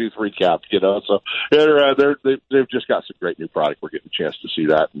Bluetooth recap, So they've just got some great new product. We're getting a chance to see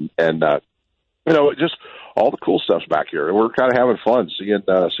that. And just all the cool stuff's back here. And we're kind of having fun seeing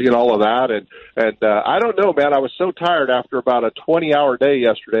all of that. And I don't know, man, I was so tired after about a 20-hour day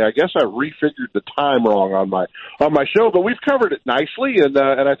yesterday. I guess I refigured the time wrong on my show, but we've covered it nicely, and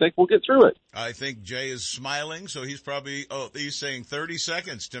I think we'll get through it. I think Jay is smiling, so he's probably, he's saying 30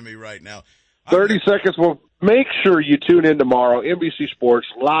 seconds to me right now. 30 seconds. Well, make sure you tune in tomorrow, NBC Sports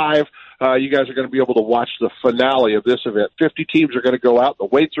Live. You guys are going to be able to watch the finale of this event. 50 teams are going to go out. The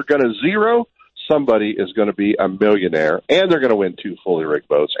weights are going to zero. Somebody is going to be a millionaire, and they're going to win 2 fully rigged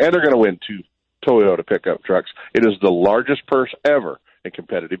boats, and they're going to win 2 Toyota pickup trucks. It is the largest purse ever in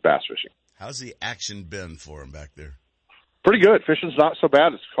competitive bass fishing. How's the action been for them back there? Pretty good. Fishing's not so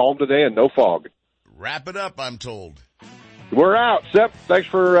bad. It's calm today and no fog. Wrap it up, I'm told. We're out. Sep, thanks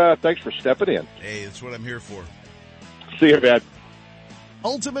for stepping in. Hey, that's what I'm here for. See you, man.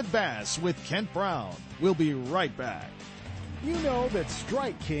 Ultimate Bass with Kent Brown. We'll be right back. You know that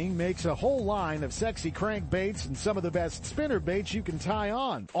Strike King makes a whole line of sexy crankbaits and some of the best spinner baits you can tie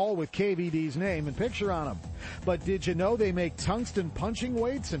on, all with KVD's name and picture on them. But did you know they make tungsten punching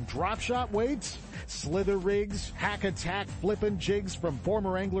weights and drop shot weights? Slither rigs, hack attack flippin' jigs from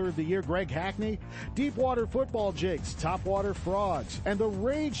former Angler of the Year Greg Hackney, deep water football jigs, topwater frogs, and the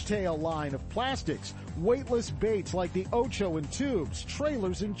Rage Tail line of plastics, weightless baits like the Ocho in tubes,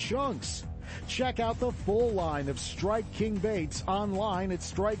 trailers and chunks. Check out the full line of Strike King baits online at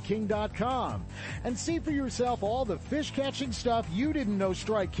StrikeKing.com and see for yourself all the fish-catching stuff you didn't know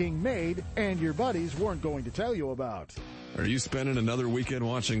Strike King made and your buddies weren't going to tell you about. Are you spending another weekend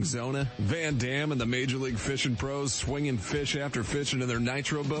watching Zona, Van Dam, and the Major League Fishing pros swinging fish after fish into their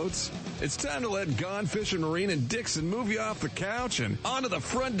nitro boats? It's time to let Gone Fishing Marine and Dixon move you off the couch and onto the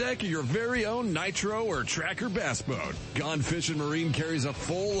front deck of your very own nitro or tracker bass boat. Gone Fishing Marine carries a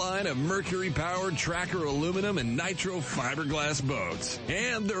full line of Mercury-powered tracker aluminum and nitro fiberglass boats.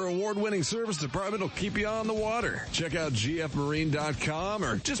 And their award-winning service department will keep you on the water. Check out gfmarine.com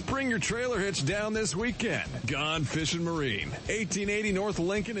or just bring your trailer hitch down this weekend. Gone Fishing Marine. 1880 North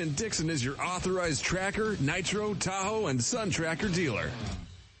Lincoln and Dixon is your authorized tracker, nitro, Tahoe, and Sun Tracker dealer.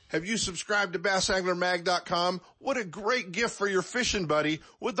 Have you subscribed to BassAnglerMag.com? What a great gift for your fishing buddy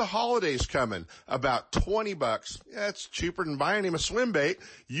with the holidays coming. About $20. Yeah, it's cheaper than buying him a swim bait.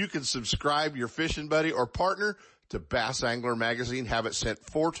 You can subscribe your fishing buddy or partner to Bass Angler Magazine. Have it sent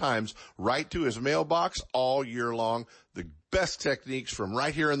 4 times right to his mailbox all year long. The best techniques from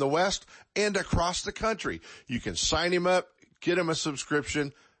right here in the West and across the country. You can sign him up, get him a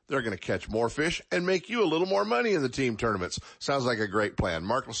subscription. They're going to catch more fish and make you a little more money in the team tournaments. Sounds like a great plan.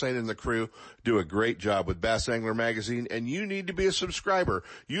 Mark Lassane and the crew do a great job with Bass Angler Magazine, and you need to be a subscriber.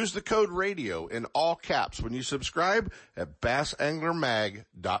 Use the code RADIO in all caps when you subscribe at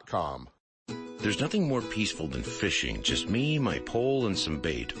BassAnglerMag.com. There's nothing more peaceful than fishing. Just me, my pole, and some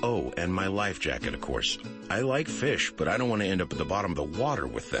bait. Oh, and my life jacket, of course. I like fish, but I don't want to end up at the bottom of the water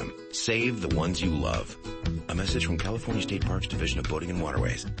with them. Save the ones you love. A message from California State Parks Division of Boating and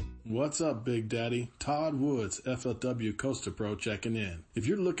Waterways. What's up, Big Daddy? Todd Woods, FLW Costa Pro checking in. If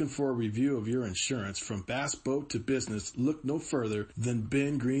you're looking for a review of your insurance from bass boat to business, look no further than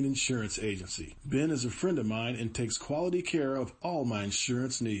Ben Green Insurance Agency. Ben is a friend of mine and takes quality care of all my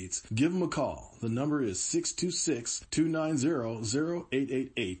insurance needs. Give him a call. The number is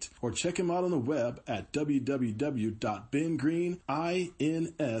 626-290-0888 or check him out on the web at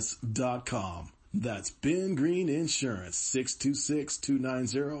www.bengreenins.com. That's Ben Green Insurance,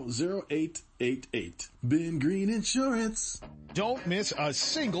 626-290-0888. Ben Green Insurance. Don't miss a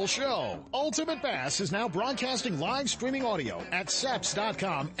single show. Ultimate Bass is now broadcasting live streaming audio at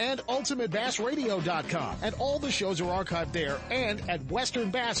seps.com and ultimatebassradio.com. And all the shows are archived there and at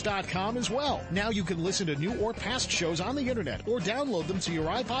westernbass.com as well. Now you can listen to new or past shows on the internet or download them to your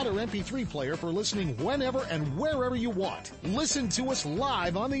iPod or MP3 player for listening whenever and wherever you want. Listen to us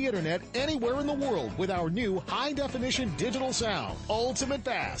live on the internet anywhere in the world with our new high-definition digital sound. Ultimate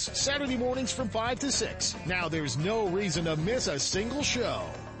Bass, Saturday mornings from 5 to 6. Now there's no reason to miss a single show.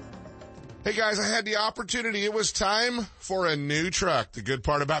 Hey guys, I had the opportunity. It was time for a new truck. The good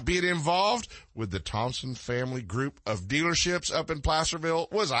part about being involved with the Thompson family group of dealerships up in Placerville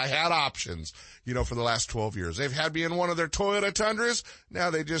was I had options, for the last 12 years. They've had me in one of their Toyota Tundras.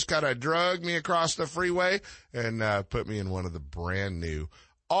 Now they just kind of drug me across the freeway and put me in one of the brand new,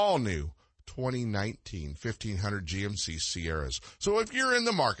 all new 2019 1500 GMC Sierras. So if you're in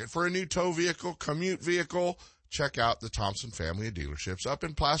the market for a new tow vehicle, commute vehicle, check out the Thompson family of dealerships up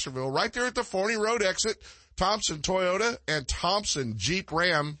in Placerville, right there at the Forney Road exit. Thompson Toyota and Thompson Jeep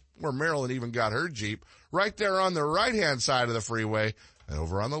Ram, where Marilyn even got her Jeep, right there on the right-hand side of the freeway. And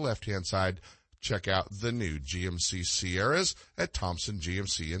over on the left-hand side, check out the new GMC Sierras at Thompson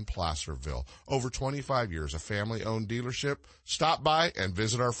GMC in Placerville. Over 25 years, a family-owned dealership. Stop by and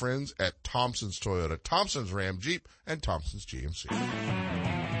visit our friends at Thompson's Toyota, Thompson's Ram Jeep, and Thompson's GMC.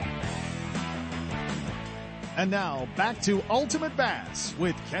 And now, back to Ultimate Bass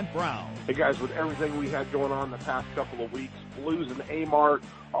with Kent Brown. Hey guys, with everything we had going on the past couple of weeks, Blues and A-Mart,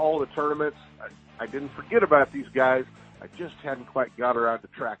 all the tournaments, I didn't forget about these guys. I just hadn't quite got around to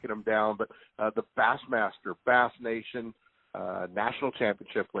tracking them down. But the Bassmaster, Bass Nation National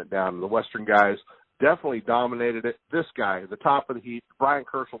Championship went down. The Western guys definitely dominated it. This guy, the top of the heap, Brian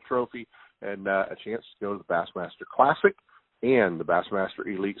Kerschel Trophy, and a chance to go to the Bassmaster Classic and the Bassmaster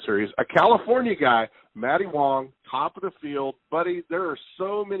Elite Series. A California guy, Matty Wong, top of the field. Buddy, there are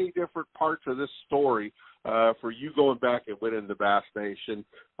so many different parts of this story for you going back and winning the Bass Nation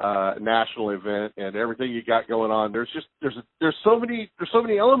national event and everything you got going on. There's so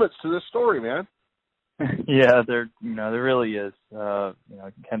many elements to this story, man. Yeah, there really is.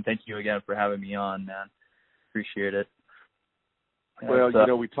 Ken, thank you again for having me on, man. Appreciate it. Well,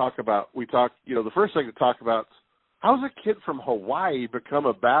 the first thing to talk about, how's a kid from Hawaii become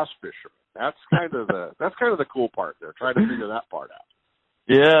a bass fisherman? That's kind of the cool part there. Trying to figure that part out.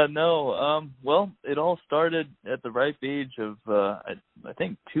 Yeah, no. Well, it all started at the ripe age of I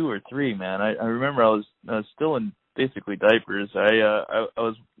think 2 or 3, man. I remember I was still in basically diapers. I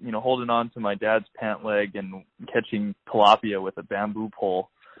was holding on to my dad's pant leg and catching tilapia with a bamboo pole,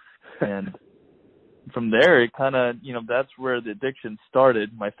 and from there it kind of that's where the addiction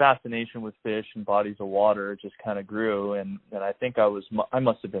started. My fascination with fish and bodies of water just kind of grew, and I think I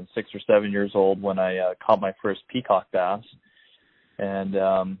must have been 6 or 7 years old when I caught my first peacock bass. And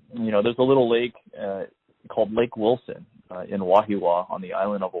there's a little lake called Lake Wilson in Wahiawa on the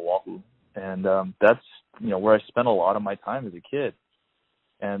island of Oahu, and that's where I spent a lot of my time as a kid.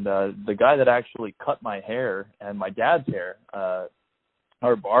 And the guy that actually cut my hair and my dad's hair,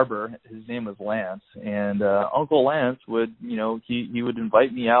 our barber, his name was Lance, and Uncle Lance would he would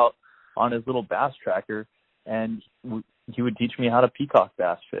invite me out on his little bass tracker, and he would teach me how to peacock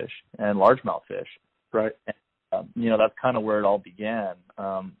bass fish and largemouth fish. Right. That's kind of where it all began.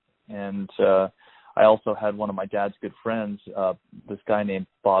 And I also had one of my dad's good friends, this guy named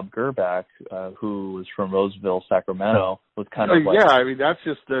Bob Gerback, who was from Roseville, Sacramento, was kind of like... Yeah, I mean, that's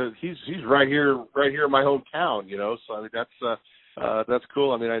just, he's right here in my hometown, so I mean, that's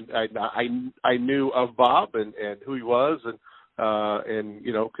cool. I mean, I knew of Bob and who he was and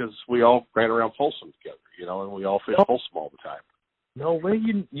because we all ran around Folsom together, and we all fished Folsom all the time. No way,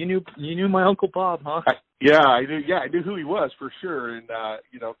 you knew my Uncle Bob, huh? I knew who he was for sure, and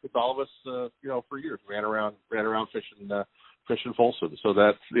because all of us, for years ran around fishing Folsom. So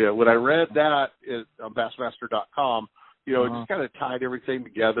that's when I read that on Bassmaster.com, it just kind of tied everything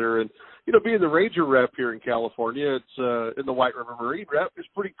together. And being the Ranger rep here in California, it's in the White River Marine rep. It's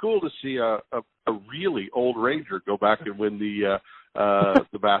pretty cool to see a really old Ranger go back and win the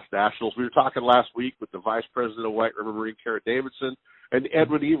Bass Nationals. We were talking last week with the Vice President of White River Marine, Kara Davidson, and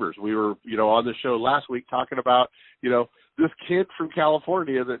Edwin Evers. We were, on the show last week talking about, this kid from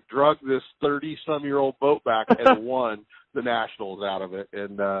California that drug this 30-some-year-old boat back and won the Nationals out of it.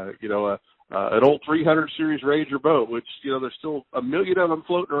 And, an old 300 series Ranger boat, which, there's still a million of them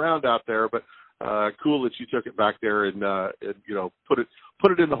floating around out there, but cool that you took it back there and put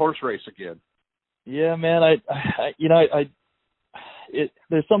it in the horse race again. Yeah, man,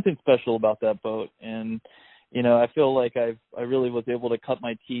 there's something special about that boat, and I feel like I really was able to cut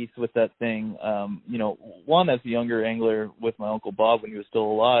my teeth with that thing. One, as a younger angler with my Uncle Bob when he was still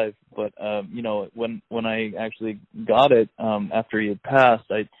alive, but when I actually got it after he had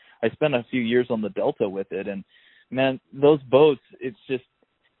passed, I spent a few years on the Delta with it, and man, those boats, it's just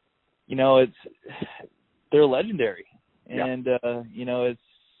they're legendary, and it was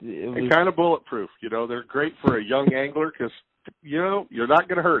kind of bulletproof. They're great for a young angler because you're not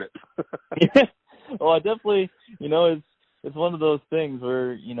going to hurt it. Yeah. Well, I definitely, it's one of those things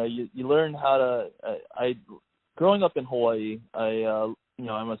where, you learn how to, growing up in Hawaii, I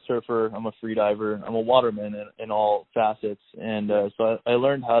I'm a surfer, I'm a free diver, I'm a waterman in all facets. And so I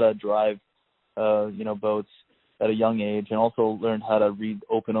learned how to drive, boats at a young age, and also learned how to read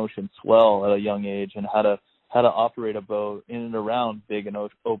open ocean swell at a young age, and how to operate a boat in and around big and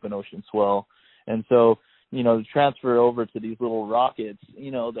open ocean swell. And so, to transfer over to these little rockets,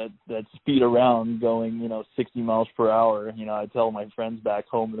 that speed around going, 60 miles per hour, I tell my friends back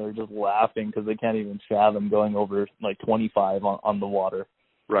home, and they're just laughing because they can't even fathom going over like 25 on the water.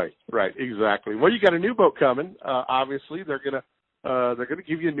 Right, exactly. Well, you got a new boat coming. Obviously, they're gonna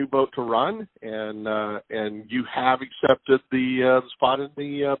give you a new boat to run, and you have accepted the spot in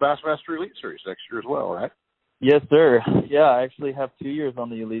the Bassmaster Elite Series next year as well, right? Yes, sir. Yeah, I actually have 2 years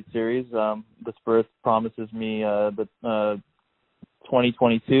on the Elite Series. This berth promises me the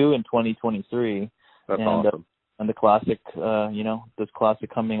 2022 and 2023. That's awesome. And the classic, this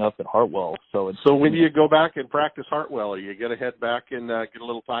classic coming up at Hartwell. So when you go back and practice Hartwell, are you going to head back and get a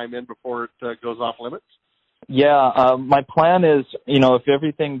little time in before it goes off limits? Yeah, my plan is, if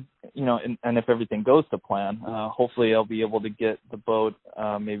everything, and if everything goes to plan, hopefully I'll be able to get the boat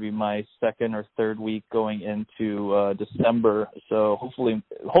maybe my second or third week going into December. So hopefully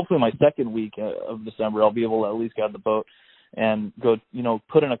my second week of December, I'll be able to at least get the boat and go,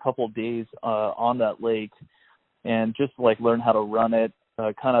 put in a couple of days on that lake and just like learn how to run it,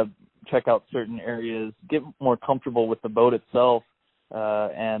 kind of check out certain areas, get more comfortable with the boat itself,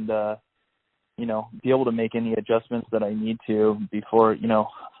 and be able to make any adjustments that I need to before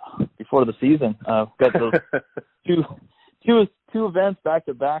the season. Got those two events back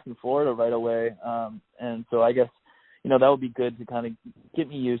to back in Florida right away, and so I guess that would be good to kind of get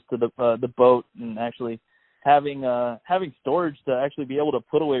me used to the boat and actually having storage to actually be able to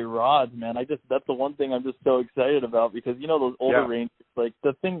put away rods. Man, that's the one thing I'm just so excited about, because those older Rangers, like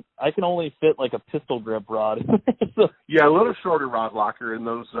the thing, I can only fit like a pistol grip rod. So, yeah, a little shorter rod locker in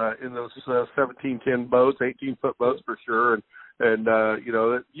those 17-10 boats, 18-foot boats for sure. And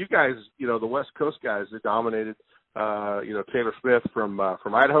you guys, the West Coast guys, they dominated. Taylor Smith from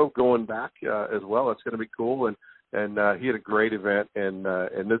Idaho going back as well. It's going to be cool. And he had a great event, and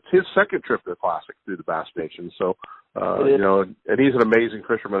it's his second trip to the Classic through the Bass Nation. So, and he's an amazing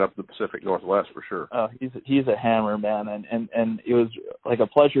fisherman up in the Pacific Northwest for sure. He's a hammer, man, and it was like a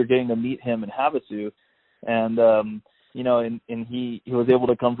pleasure getting to meet him in Havasu, and and he was able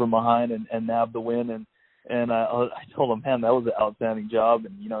to come from behind and nab the win, and I told him, man, that was an outstanding job,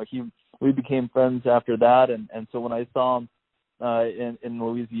 and we became friends after that, and so when I saw him in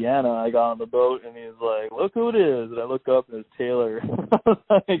Louisiana, I got on the boat and he was like, "Look who it is!" And I look up and it's Taylor.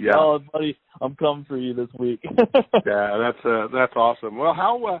 Oh, buddy, I'm coming for you this week. Yeah, that's awesome. Well,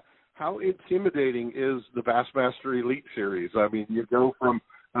 how intimidating is the Bassmaster Elite Series? I mean, you go from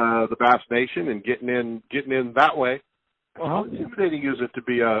the Bass Nation and getting in that way. Well, how intimidating is it to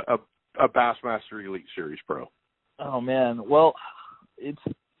be a Bassmaster Elite Series pro? Oh man, well, it's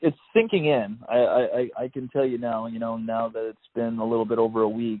sinking in. I can tell you now, now that it's been a little bit over a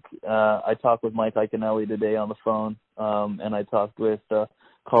week. I talked with Mike Iaconelli today on the phone, and I talked with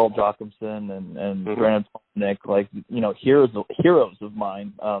Carl Jocumsen and Brandon Nick, like, heroes of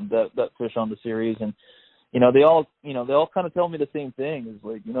mine that fish on the series, and they all kind of tell me the same thing. Is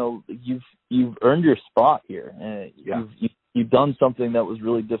like, you've earned your spot here, and you've done something that was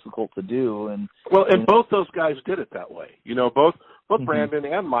really difficult to do, and both those guys did it that way. Both Brandon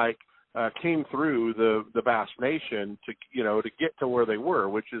and Mike came through the Bass Nation to get to where they were,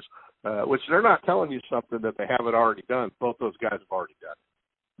 which they're not telling you something that they haven't already done. Both those guys have already done.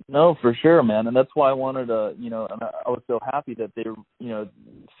 No, for sure, man, and that's why I wanted to, and I was so happy that they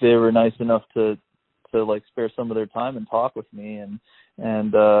were nice enough to like spare some of their time and talk with me,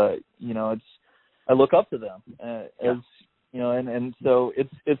 and I look up to them as and so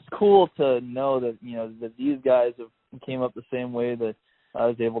it's cool to know that that these guys came up the same way that I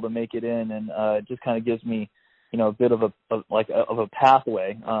was able to make it in, and it just kind of gives me a bit of a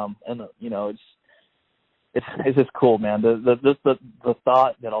pathway, and it's just cool, man. The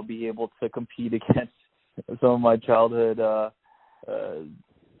thought that I'll be able to compete against some of my childhood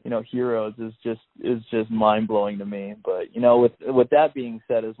heroes is just mind blowing to me. But with that being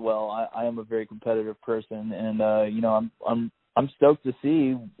said as well, I am a very competitive person, and I'm stoked to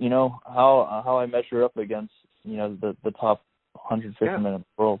see how I measure up against the top 100 fishermen in the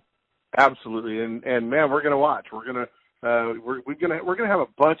world. Absolutely, and man, we're gonna watch. We're gonna have a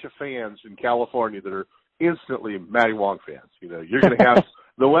bunch of fans in California that are instantly Matty Wong fans. You're gonna have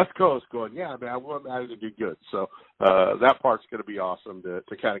the West Coast going, yeah, man, I want Matty to do good. So that part's going to be awesome to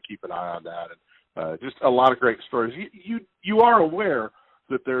kind of keep an eye on that. And just a lot of great stories. You are aware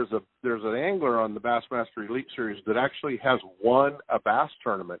that there's an angler on the Bassmaster Elite Series that actually has won a bass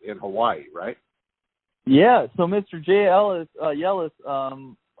tournament in Hawaii, right? Yeah. So Mr. J. Yellis,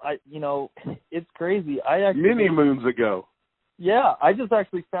 it's crazy. Many moons ago. Yeah, I just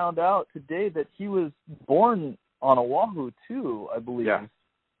actually found out today that he was born on Oahu too, I believe.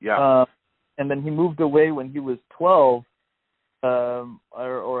 Yeah. And then he moved away when he was 12.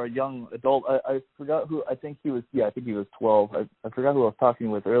 Or a young adult. I forgot who. I think he was 12. I forgot who I was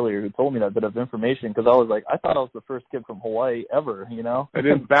talking with earlier who told me that bit of information, because I was like, I thought I was the first kid from Hawaii ever, you know? And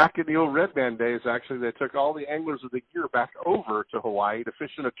then back in the old Red Band days, actually, they took all the anglers of the year back over to Hawaii to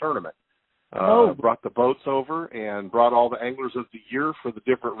fish in a tournament. Brought the boats over and brought all the anglers of the year for the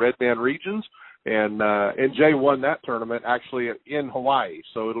different Red Band regions. And Jay won that tournament actually in Hawaii.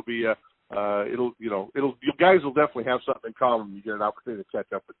 So it'll be you guys will definitely have something in common when you get an opportunity to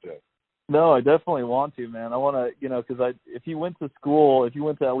catch up with Jay. No, I definitely want to, man. I want to, because if you went to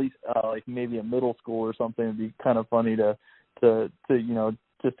at least like maybe a middle school or something, it'd be kind of funny to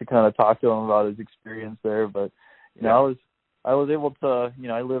just to kind of talk to him about his experience there. But I was able to,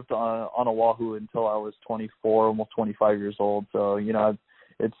 I lived on Oahu until I was 24, almost 25 years old. So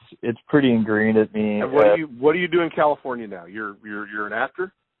it's pretty ingrained at me. And what do you do in California now? You're an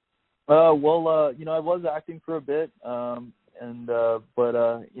actor? I was acting for a bit, but I'm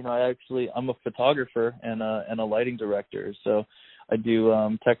a photographer and a lighting director. So I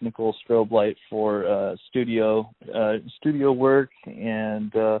do technical strobe light for studio work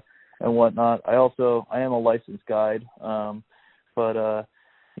and whatnot. I am a licensed guide,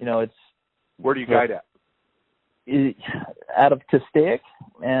 it's. Where do you guide at? Out of Castaic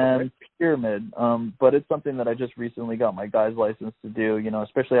and Pyramid, but it's something that I just recently got my guide's license to do,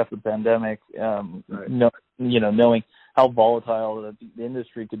 especially after the pandemic, knowing how volatile the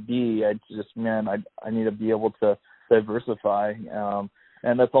industry could be. I need to be able to diversify,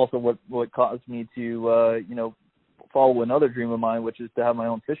 and that's also what caused me to follow another dream of mine, which is to have my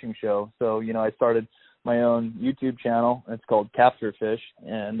own fishing show. So I started my own YouTube channel. It's called Capture Fish,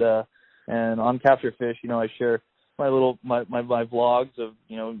 and on Capture Fish, I share my vlogs of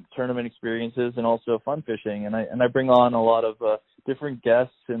tournament experiences and also fun fishing, and I bring on a lot of different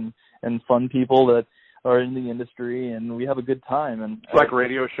guests and fun people that are in the industry, and we have a good time. And like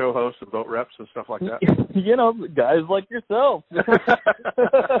radio show hosts and boat reps and stuff like that. Guys like yourself. I'm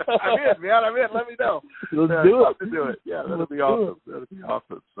in, man. Let me know. Let's do it. To do it. Yeah, that'd be awesome. That'd be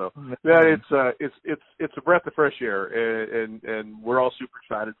awesome. So yeah, it's a breath of fresh air, and we're all super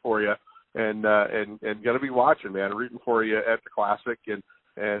excited for you. And gonna be watching, man, rooting for you at the Classic,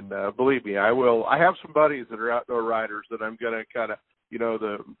 and believe me, I will. I have some buddies that are outdoor riders that I'm gonna kind of,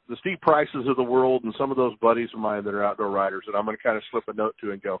 the Steve Prices of the world, and some of those buddies of mine that are outdoor riders, and I'm gonna kind of slip a note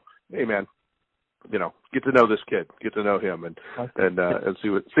to and go, hey, man, get to know this kid, get to know him, and see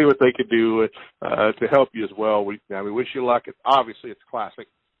what they could do to help you as well. We wish you luck. Obviously, it's Classic.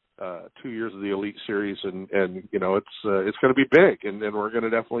 2 years of the Elite Series, and it's going to be big, and we're going to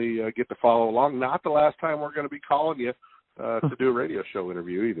definitely get to follow along. Not the last time we're going to be calling you to do a radio show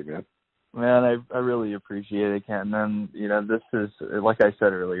interview either, man. Man, I really appreciate it, Ken. And this is, like I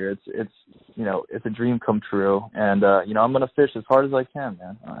said earlier, it's a dream come true, and I'm going to fish as hard as I can,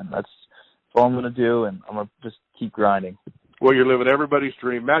 man. And that's all I'm going to do, and I'm going to just keep grinding. Well, you're living everybody's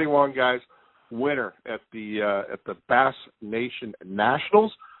dream. Matty Wong, guys, winner at the Bass Nation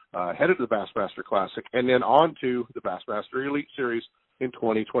Nationals. Headed to the Bassmaster Classic, and then on to the Bassmaster Elite Series in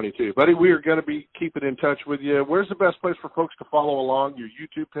 2022. Buddy, we are going to be keeping in touch with you. Where's the best place for folks to follow along? Your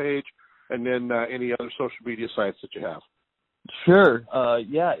YouTube page, and then any other social media sites that you have? Sure.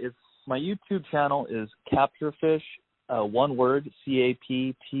 It's my YouTube channel is Capture Fish, one word,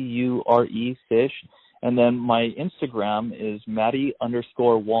 CAPTURE Fish. And then my Instagram is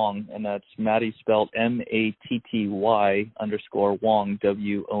Matty_Wong, and that's Matty spelled MATTY_Wong,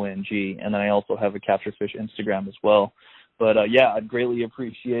 WONG. And then I also have a Capture Fish Instagram as well. But I'd greatly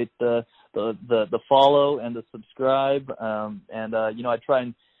appreciate the follow and the subscribe. I try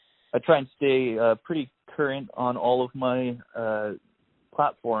and stay pretty current on all of my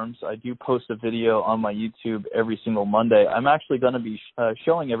platforms. I do post a video on my YouTube every single Monday. I'm actually going to be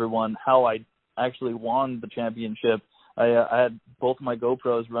showing everyone how I actually won the championship. I had both my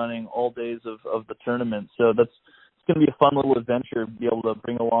GoPros running all days of the tournament, so it's going to be a fun little adventure to be able to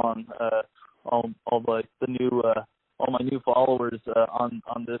bring along all my new followers on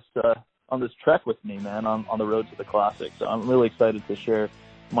this trek with me, man, on the road to the Classic. So I'm really excited to share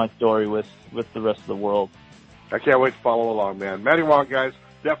my story with the rest of the world. I can't wait to follow along, man. Matty Wong, guys,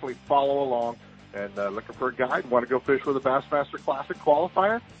 definitely follow along, and looking for a guide. Want to go fish with a Bassmaster Classic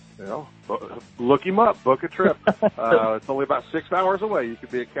qualifier? Look him up. Book a trip. It's only about 6 hours away. You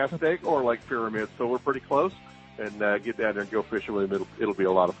could be at Castaic or Lake Pyramid, so we're pretty close. And get down there and go fishing with him. It'll be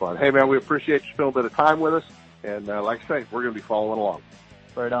a lot of fun. Hey, man, we appreciate you spending a bit of time with us. And like I say, we're going to be following along.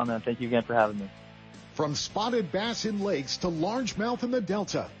 Right on, man. Thank you again for having me. From spotted bass in lakes to largemouth in the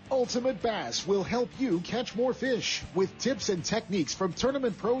Delta, Ultimate Bass will help you catch more fish with tips and techniques from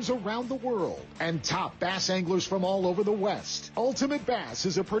tournament pros around the world and top bass anglers from all over the West. Ultimate Bass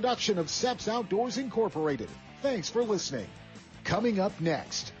is a production of Seps Outdoors Incorporated. Thanks for listening. Coming up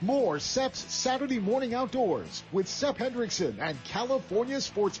next, more Seps Saturday Morning Outdoors with Sep Hendrickson and California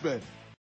Sportsman.